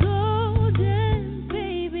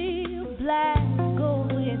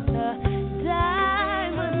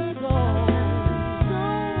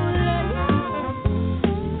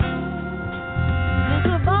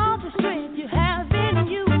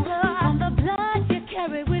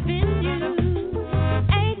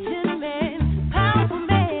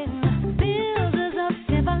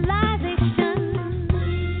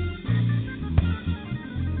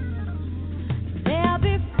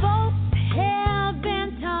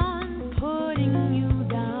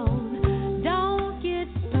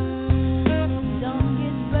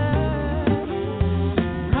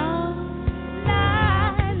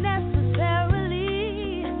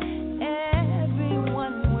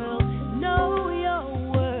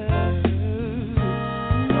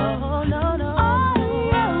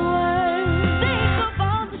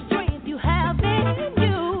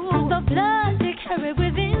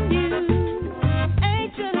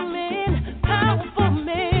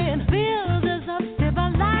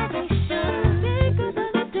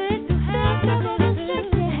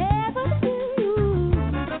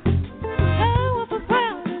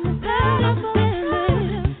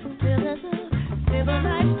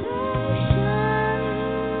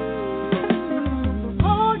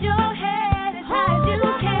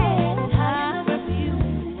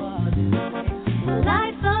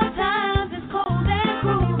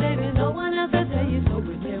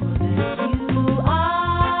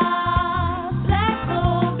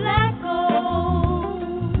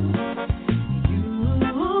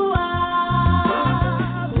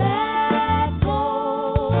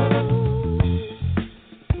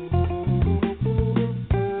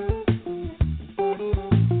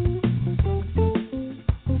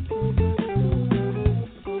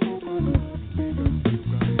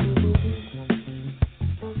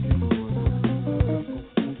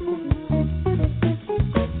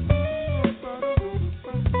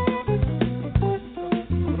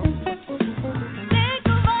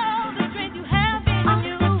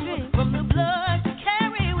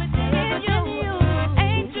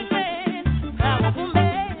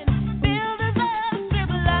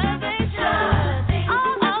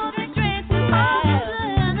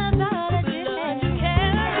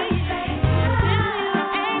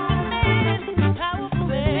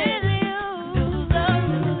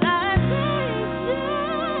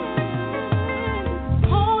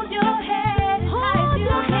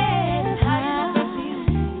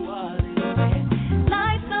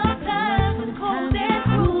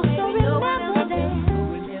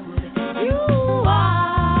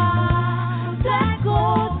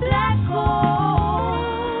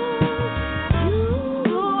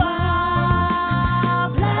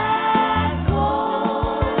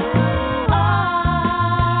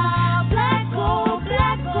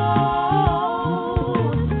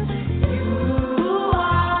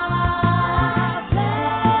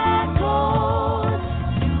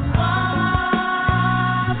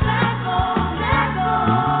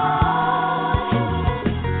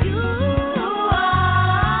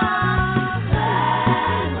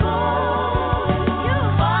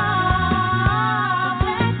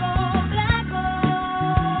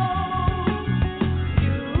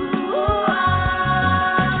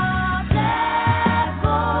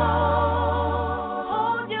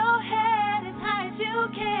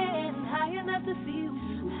enough to see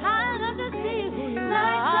you. High enough to see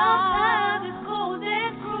you.